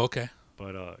French. Oh, okay.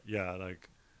 But yeah, like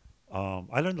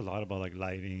I learned a lot about like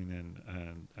lighting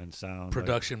and sound, like,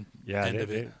 Production yeah, end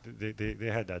of it. they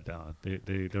had that down.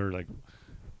 They're like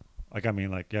I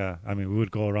mean, like, yeah, I mean, we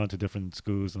would go around to different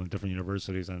schools and different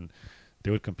universities, and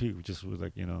they would compete just with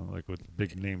like, you know, like with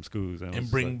big name schools, and, it And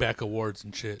was bring like, back awards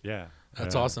and shit. yeah,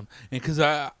 That's yeah. awesome. And because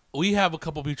we have a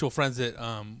couple mutual friends that,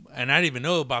 and I didn't even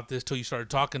know about this till you started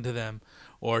talking to them,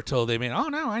 or till they made, oh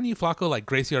no, I knew Flaco, like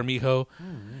Gracie Armijo,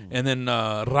 and then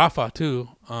Rafa too,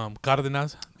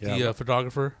 Cardenas, Yeah, the Ra-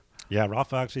 photographer. Yeah,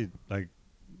 Rafa actually like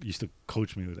used to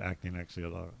coach me with acting actually a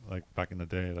lot, like back in the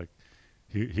day. Like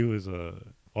he was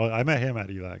well, I met him at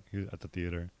ELAC. He was at the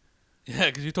theater. Yeah,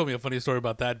 because you told me a funny story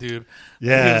about that dude.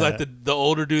 Yeah, He was like the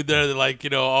older dude there that like, you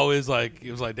know, always like, he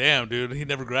was like, damn, dude, he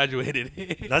never graduated.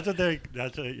 that's what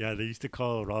yeah, they used to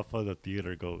call Rafa the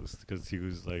theater ghost because he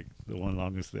was like the one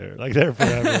longest there, like there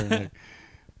forever. And, like,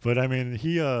 but I mean,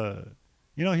 he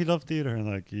you know, he loved theater, and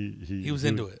like He was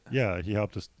into it. Yeah, he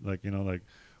helped us, like, you know, like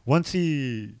once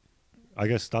he, I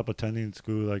guess, stopped attending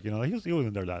school, like, you know, he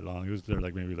wasn't there that long. He was there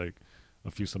like maybe like a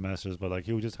few semesters, but like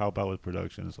he would just help out with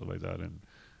production and stuff like that, and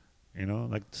you know,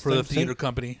 like For the theater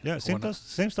company. Yeah, or whatnot.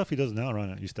 same stuff he does now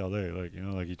around at East LA. Like, you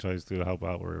know, like he tries to help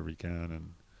out wherever he can,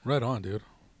 and Right on, dude.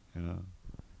 you know.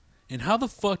 And how the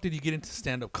fuck did you get into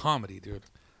stand-up comedy, dude?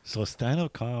 So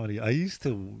stand-up comedy, I used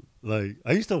to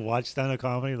watch stand-up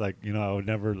comedy. Like, you know, I would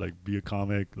never like be a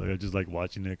comic. Like, I just like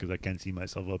watching it because I can't see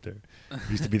myself up there.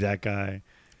 Used to be that guy.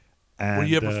 And, Were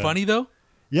you ever funny though?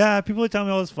 Yeah, people would tell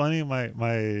me I was funny.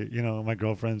 My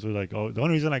girlfriends were like, oh, the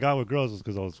only reason I got with girls was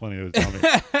because I was funny. They would tell me,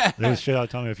 they would straight out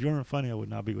tell me, if you weren't funny, I would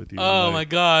not be with you. Oh I'm my like,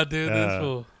 god, dude, yeah. this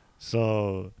fool.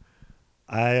 So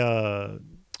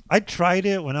I tried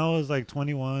it when I was like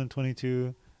 21,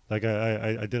 22. Like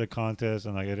I did a contest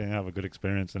and like I didn't have a good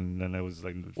experience, and then it was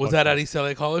like Was fuck that it. at East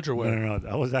LA College or No, where? no, no.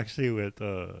 I was actually with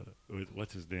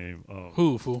what's his name?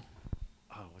 Who, fool?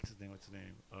 What's his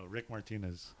name? Rick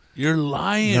Martinez. You're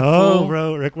lying, No, fool.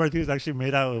 bro. Rick Martinez actually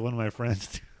made out with one of my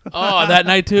friends Oh, that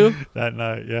night too? that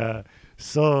night. Yeah.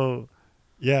 So,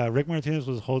 yeah, Rick Martinez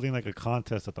was holding like a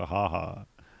contest at the Haha.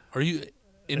 Are you?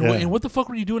 Yeah. And what the fuck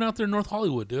were you doing out there in North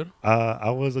Hollywood, dude? I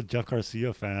was a Jeff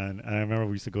Garcia fan, and I remember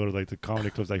we used to go to like the comedy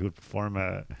clubs that he would perform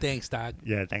at. Thanks, Doc.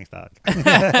 Yeah, thanks, Doc.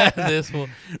 This fool.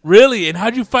 Really? And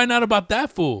how'd you find out about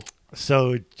that fool?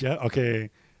 So,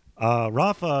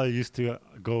 Rafa used to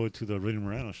go to the Rudy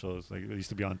Moreno shows. Like it used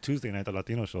to be on Tuesday night, the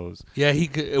Latino shows Yeah,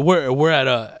 we're at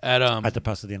at the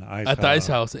Pasadena Ice. at the Ice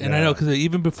House, and I Yeah. know because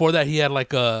even before that he had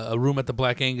like a room at the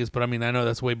Black Angus. But I mean, I know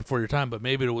that's way before your time, but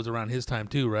maybe it was around his time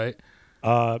too, right?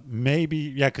 Maybe,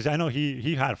 yeah, because I know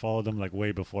he had followed them like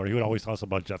way before. He would always talk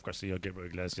about Jeff Garcia, Gabriel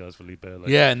Iglesias, Felipe. Like,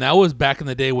 Yeah, and that was back in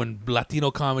the day when Latino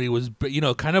comedy was,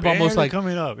 kind of almost barely like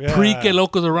coming up. Yeah. pre Que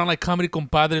Locos, around like Comedy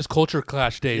Compadres, Culture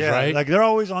Clash days, Yeah, right? like they're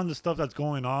always on the stuff that's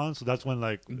going on, so that's when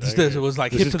like It was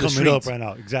like this hip is to the coming up streets. right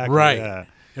now. Exactly. Right. Yeah.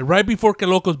 And right before Que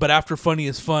Locos, but after Funny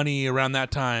is Funny, around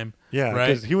that time. Yeah, Right.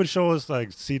 because he would show us like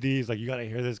CDs, like you gotta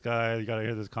hear this guy, you gotta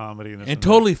hear this comedy, and, this And that.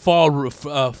 totally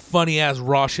funny ass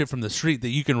raw shit from the street that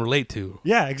you can relate to.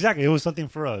 Yeah, exactly. It was something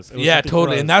for us. It was Yeah, something for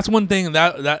totally. us. And that's one thing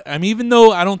that I mean, even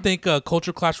though I don't think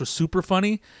Culture Clash was super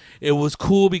funny, it was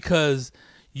cool because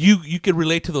you could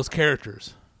relate to those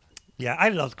characters. Yeah, I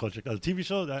loved Culture Clash. The TV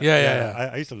show. Yeah.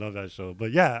 I used to love that show.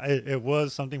 But yeah, it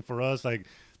was something for us, like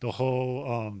the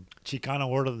whole Chicano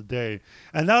word of the day.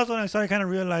 And that was when I started kind of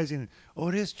realizing, oh,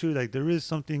 it is true. Like there is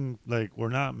something like we're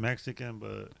not Mexican,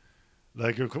 but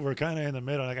like we're kind of in the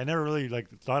middle. Like I never really like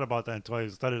thought about that until I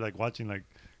started like watching like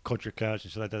Culture Clash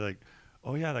and shit like that. Like,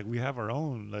 oh yeah, like we have our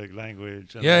own like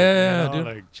language. And, Yeah, like, dude.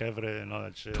 Like chévere and all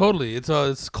that shit. Totally.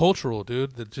 It's cultural,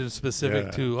 dude. That's just specific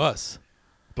Yeah. to us.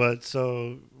 But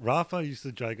so Rafa used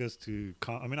to drag us to,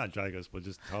 I mean not drag us, but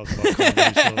just tell us about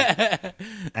comedy shows.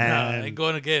 Nah, And ain't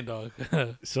going again, dog.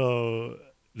 so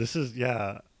this is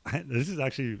this is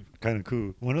actually kind of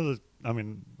cool. One of the, I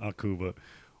mean not cool, but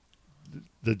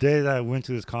the day that I went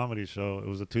to this comedy show, it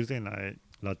was a Tuesday night,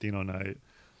 Latino night.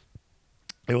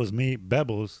 It was me,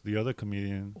 Bebbles, the other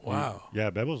comedian. Wow. Yeah,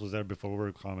 Bebbles was there before we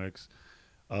were comics.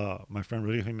 My friend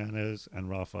Rudy Jimenez and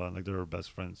Rafa, like they were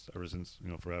best friends ever since,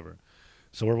 forever.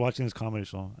 So we're watching this comedy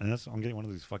show, and I'm getting one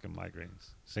of these fucking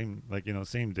migraines. Same,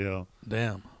 same deal.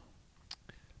 Damn.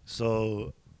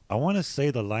 So I want to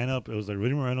say the lineup. It was the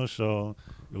Rudy Moreno show.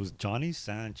 It was Johnny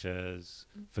Sanchez,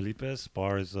 Felipe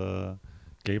Esparza,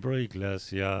 Gabriel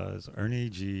Iglesias, Ernie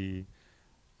G.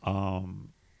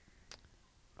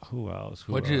 Who else?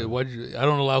 I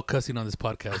don't allow cussing on this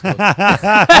podcast. dog.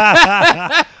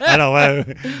 I don't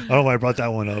know why I brought that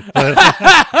one up.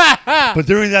 But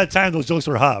during that time, those jokes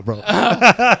were hot, bro. No, dude,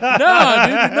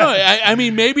 no. I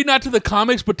mean, maybe not to the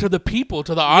comics, but to the people,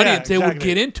 to the audience, they would exactly.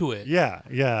 get into it. Yeah.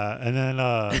 And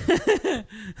then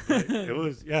it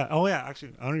was Oh yeah,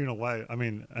 actually, I don't even know why. I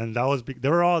mean, and that was they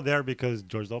were all there because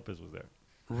George Lopez was there.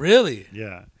 Really?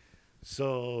 Yeah.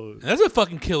 So, That's a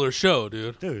fucking killer show,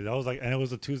 dude. dude, that was like, and it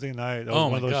was a Tuesday night. That was Oh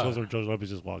one my of those God. shows where George Lopez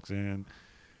just walks in.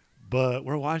 But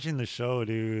we're watching the show,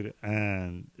 dude,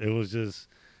 and it was just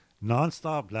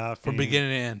nonstop laughing From beginning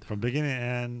to end. From beginning to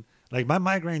end. Like my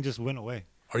migraine just went away.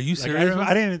 Are you Like, serious?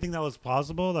 I didn't even think that was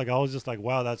possible. Like I was just like,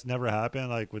 wow, that's never happened.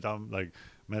 Like without like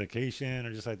medication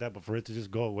or just like that. But for it to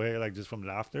just go away, like just from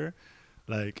laughter,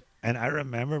 like. And I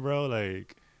remember, bro,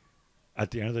 like at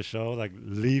the end of the show, like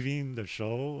leaving the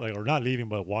show, like or not leaving,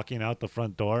 but walking out the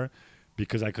front door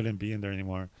because I couldn't be in there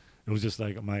anymore. It was just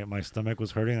like my stomach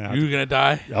was hurting. And You were gonna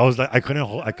die. I was like, I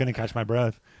couldn't catch my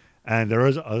breath. And there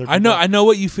was other. I know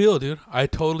what you feel, dude. I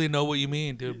totally know what you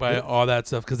mean, dude, by all that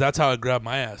stuff, because that's how I grabbed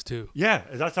my ass too. Yeah,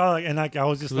 that's how. Like, and like I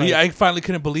was just like, I finally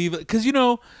couldn't believe it, because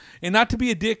and not to be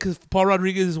a dick, because Paul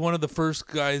Rodriguez is one of the first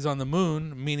guys on the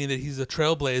moon, meaning that he's a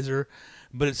trailblazer.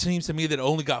 But it seems to me that it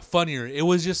only got funnier. It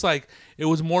was just like it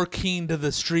was more keen to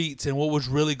the streets and what was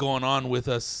really going on with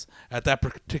us at that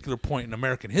particular point in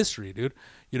American history, dude.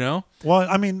 You know? Well,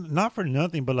 I mean, not for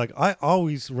nothing, but like I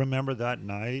always remember that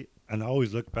night, and I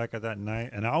always look back at that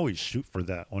night, and I always shoot for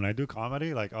that when I do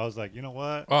comedy. Like I was like, you know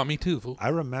what? Oh, me too, fool. I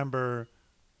remember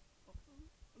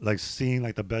like seeing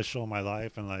like the best show of my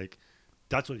life, and like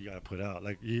that's what you gotta put out.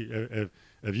 Like if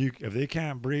they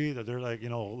can't breathe, or they're like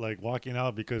like walking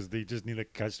out because they just need to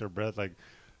catch their breath, like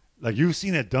you've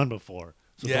seen it done before.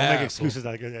 So don't Yeah, make excuses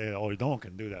like oh no one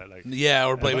can do that. Like Yeah,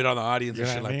 or blame it on the audience you and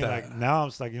know shit what I like mean? that. Like now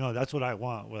it's like that's what I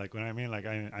want. Like when I mean like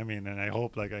I mean, and I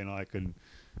hope like I can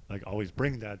like always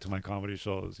bring that to my comedy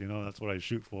shows. That's what I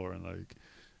shoot for, and like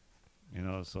you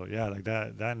know. So yeah, like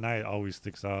that night always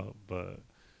sticks out. But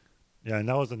yeah, and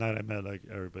that was the night I met like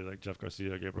everybody, like Jeff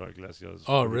Garcia, Gabriel Iglesias.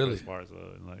 Oh, Felipe really?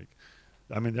 Esparza, and like,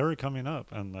 I mean, they were coming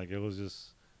up, and like it was just,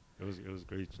 it was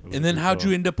great. It was And a then great how'd show.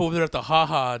 you end up over there at the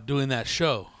Haha doing that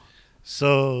show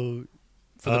So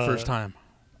for the first time?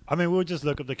 I mean, we would just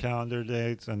look up the calendar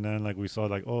dates, and then like we saw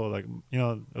like, oh, like, you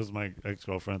know, it was my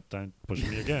ex-girlfriend time pushing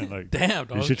me again, like, Damn,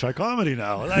 you dog. should try comedy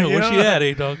now. Like, you Where's she know?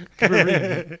 at, dog? Give her a ring,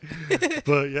 man.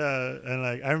 But yeah, and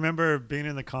like I remember being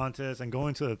in the contest and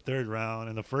going to the third round.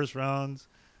 And the first rounds,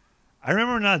 I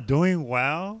remember not doing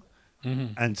well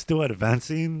Mhm. and still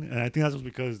advancing. And I think that's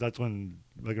because that's when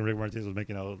like Rick Martinez was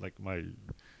making out with, like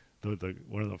the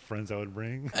one of the friends I would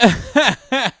bring.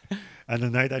 And the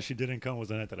night that she didn't come was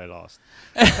the night that I lost.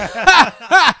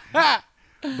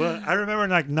 But I remember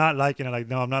like not liking it. Like,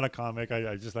 no, I'm not a comic.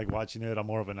 I just like watching it. I'm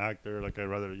more of an actor. Like I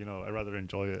rather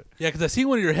enjoy it. Yeah, because I seen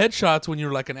one of your headshots when you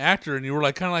were like an actor, and you were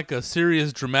like kind of like a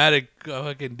serious, dramatic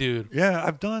fucking dude. Yeah,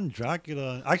 I've done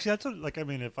Dracula. Actually, that's like, I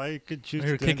mean, if I could choose,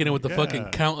 You're to kicking it with the yeah, fucking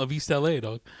Count of East LA,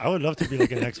 dog. I would love to be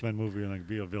like an X-Men movie and like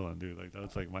be a villain, dude. Like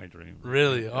that's like my dream.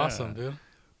 Really Yeah. awesome, dude.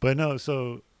 But no,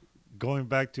 so going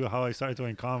back to how I started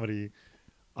doing comedy,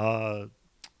 when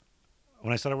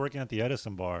I started working at the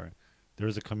Edison Bar, there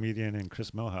was a comedian named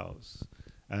Chris Millhouse,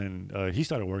 and he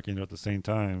started working at the same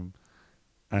time.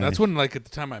 And That's when, like, at the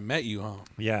time I met you, huh?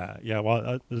 yeah.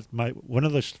 Well, one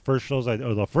of the first shows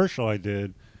the first show I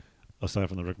did, aside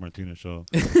from the Rick Martinez show,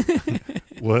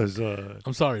 was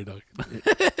I'm sorry, dog.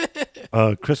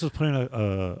 Chris was putting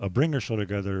a bringer show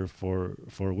together for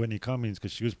Whitney Cummings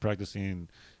because she was practicing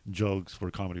jokes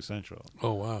for Comedy Central.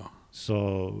 Oh, wow.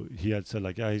 So he had said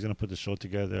like, yeah, he's gonna put the show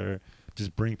together.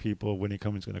 Just bring people. Whitney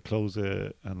Cummings gonna close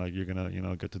it, and like you're gonna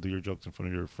get to do your jokes in front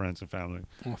of your friends and family.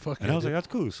 Oh, fuck And yeah, I was dude. like,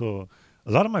 that's cool. So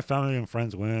a lot of my family and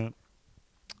friends went,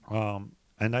 and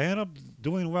I ended up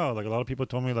doing well. Like a lot of people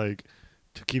told me like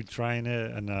to keep trying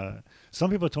it, and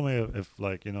some people told me if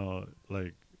like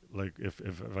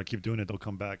if I keep doing it, they'll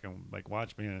come back and like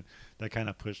watch me, and that kind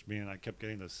of pushed me, and I kept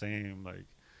getting the same like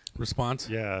Response?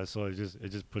 yeah. So it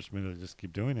just pushed me to just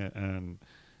keep doing it, and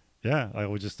yeah, I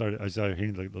started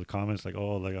hearing like the comments like,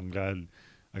 oh, like I'm glad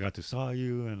I got to saw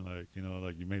you, and like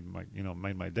like you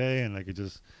made my day, and like it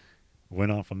just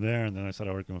went on from there, and then I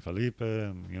started working with Felipe,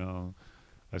 and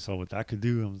I saw what that could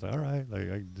do. I was like, all right,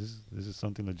 like this is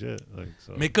something legit. Like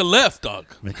so Make a left, dog.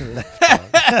 make it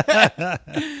left.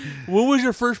 What was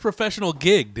your first professional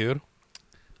gig, dude?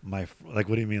 Like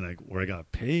what do you mean, like where I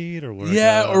got paid or where?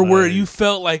 Yeah, I got, or where like- you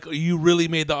felt like you really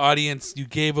made the audience, you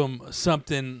gave them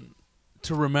something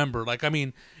to remember. Like, I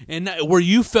mean, and where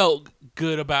you felt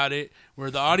good about it, where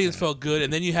the audience felt good,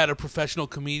 and then you had a professional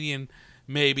comedian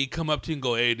maybe come up to you and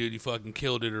go, hey, dude, you fucking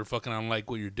killed it, or fucking I don't like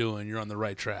what you're doing. You're on the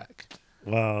right track.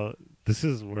 Well, this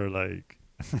is where like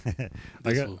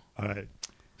This all fool. right.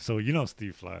 So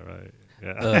Steve Fly, right?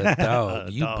 Yeah.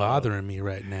 Dog, you Dog. bothering me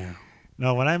right now.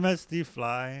 No, when I met Steve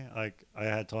Fly, like I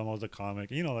had told him I was a comic.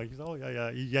 Like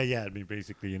he's yeah at me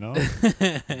basically,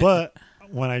 But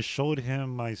when I showed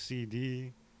him my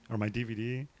CD or my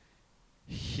DVD,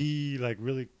 he like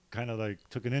really kind of like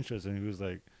took an interest, and he was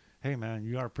like, "Hey man,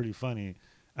 you are pretty funny,"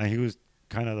 and he was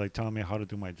kind of like telling me how to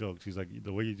do my jokes. He's like,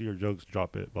 "The way you do your jokes,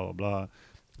 drop it, blah blah blah.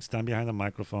 Stand behind the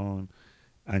microphone,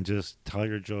 and just tell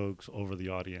your jokes over the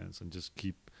audience, and just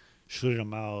keep shooting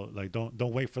them out. Like don't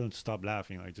wait for them to stop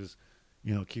laughing. Like just."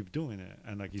 Keep doing it.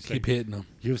 And like he's Keep like, hitting them.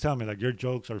 he was telling me like your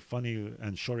jokes are funny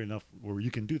and short enough where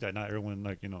you can do that. Not everyone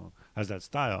like has that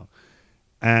style.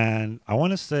 And I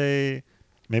want to say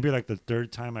maybe like the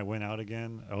third time I went out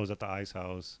again, I was at the Ice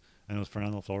House, and it was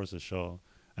Fernando Flores' show,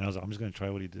 and I was like, I'm just gonna try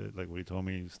what he did, like what he told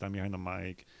me, stand behind the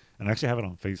mic, and I actually have it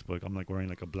on Facebook. I'm like wearing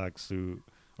like a black suit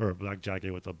or a black jacket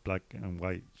with a black and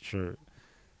white shirt,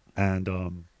 and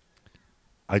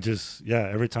I just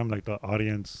every time like the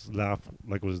audience laugh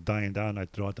like was dying down, I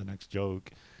throw out the next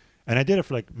joke, and I did it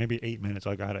for like maybe 8 minutes.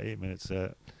 Like I had an 8-minute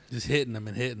set, Just hitting them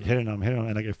and hitting them. hitting them,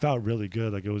 and like it felt really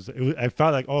good. Like it was I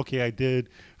felt like okay, I did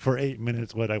for 8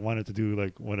 minutes what I wanted to do,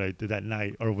 like what I did that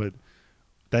night, or with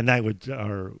that night with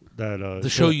or that The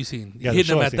show you seen. Yeah, the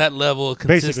Hitting them show I at seen. that level of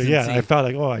consistency. basically. Yeah, I felt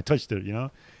like I touched it,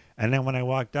 and then when I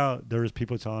walked out, there was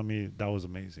people telling me that was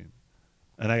amazing.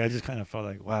 And I just kind of felt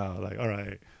like, wow, like, all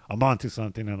right, I'm onto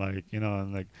something. And like,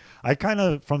 and like, I kind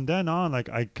of, from then on, like,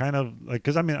 I kind of, like,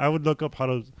 because I mean, I would look up how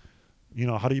to,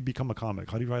 how do you become a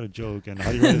comic? How do you write a joke? And how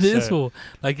do you write a This set? fool.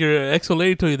 Like your ex-old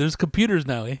lady told you, there's computers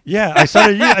now, eh? Yeah, I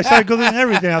started Googling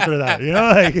everything after that,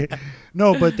 like,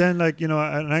 no, but then, like, and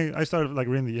I started, like,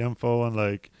 reading the info, and,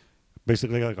 like,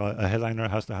 basically, like, a headliner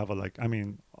has to have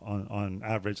on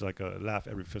average, like, a laugh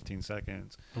every 15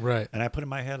 seconds. Right. And I put in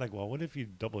my head, like, well, what if you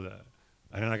double that?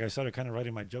 And then like I started kind of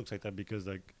writing my jokes like that because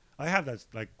like I have that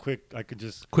like quick. I could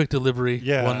just Quick delivery,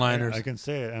 one-liners. I can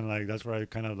say it, and like that's where I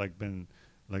kind of like been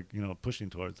like pushing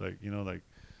towards like like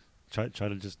try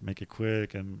to just make it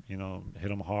quick and hit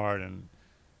them hard and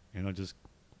just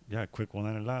quick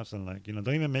one-liner laughs and like don't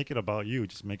even make it about you,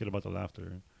 just make it about the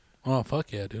laughter. Oh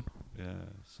fuck yeah, dude. Yeah,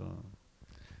 so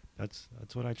that's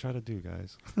what I try to do,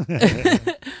 guys.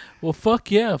 Well,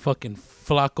 fuck yeah, fucking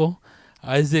Flaco.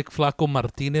 Isaac Flaco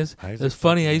Martinez. It's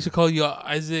funny. I used to call you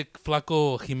Isaac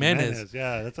Flaco Jimenez.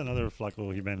 Yeah, that's another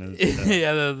Flaco Jimenez.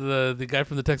 Yeah, the guy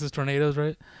from the Texas Tornadoes,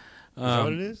 right? Is that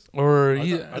what it is? Or I I know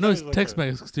thought he's he was like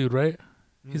Tex-Mex dude, right?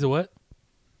 He's a what?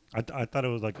 I thought it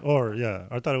was like,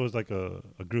 I thought it was like a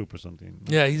group or something.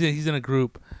 Yeah, he's in a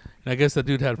group, and I guess that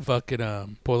dude had fucking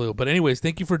polio. But anyways,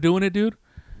 thank you for doing it, dude.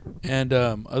 And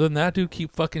other than that, dude,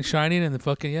 keep fucking shining, and the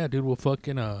fucking dude, we'll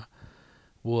fucking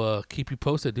we'll keep you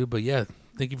posted, dude. But yeah,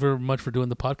 thank you very much for doing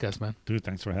the podcast, man. Dude,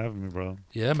 thanks for having me, bro.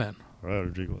 Yeah, man. All right,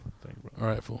 Rodrigo. Thank you, bro. All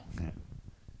right, fool.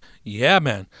 Yeah,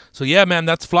 man. So yeah, man,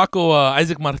 that's Flaco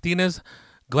Isaac Martinez.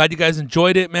 Glad you guys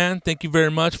enjoyed it, man. Thank you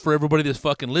very much for everybody that's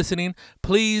fucking listening.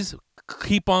 Please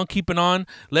keep on keeping on.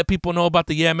 Let people know about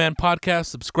the Yeah Man podcast.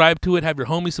 Subscribe to it. Have your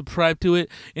homies subscribe to it.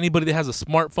 Anybody that has a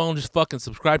smartphone, just fucking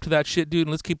subscribe to that shit, dude.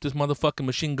 And let's keep this motherfucking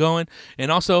machine going.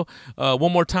 And also,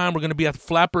 one more time, we're going to be at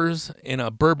Flappers in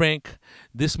Burbank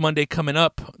this Monday coming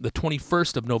up, the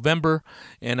 21st of November.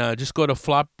 And just go to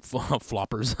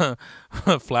Floppers.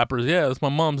 Flappers. Yeah, that's my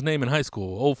mom's name in high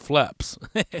school. Old Flaps.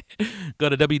 Go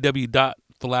to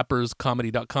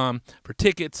www.flapperscomedy.com for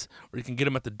tickets, or you can get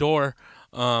them at the door.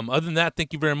 Other than that,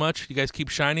 thank you very much. You guys keep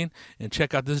shining and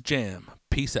check out this jam.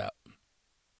 Peace out.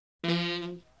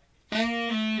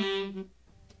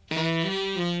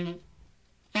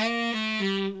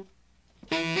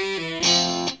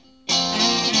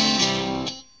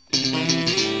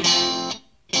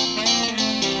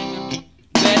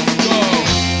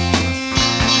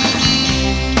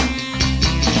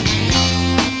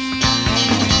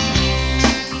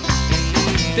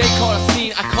 They call it a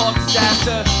scene, I call it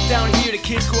disaster. Down here the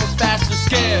kids grow faster,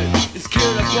 scared and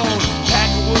scared of bone. Pack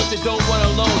of wolves that don't run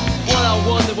alone. One on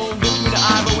one, they won't look me in the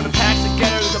eye, but when the pack's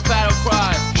together, there's a battle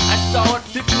cry. I saw it,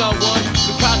 15 on 1.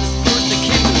 The crowd dispersed, the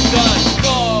king was done.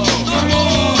 Go! No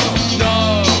more!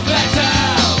 No! Back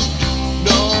down!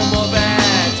 No more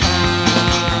bad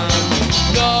times.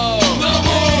 No! No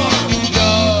more!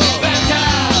 No! Back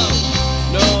down!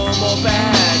 No more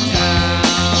bad times.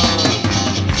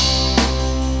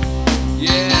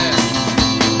 Yeah.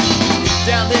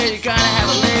 Down there you gotta have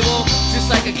a label, just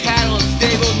like a cattle in a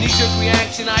stable. Knee-jerk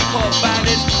reaction, I call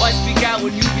violence. Why speak out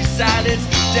when you be silenced?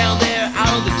 Down there, out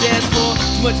on the dance floor,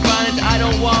 too much violence, I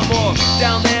don't want more.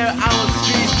 Down there, out on the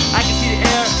streets, I can see the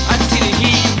air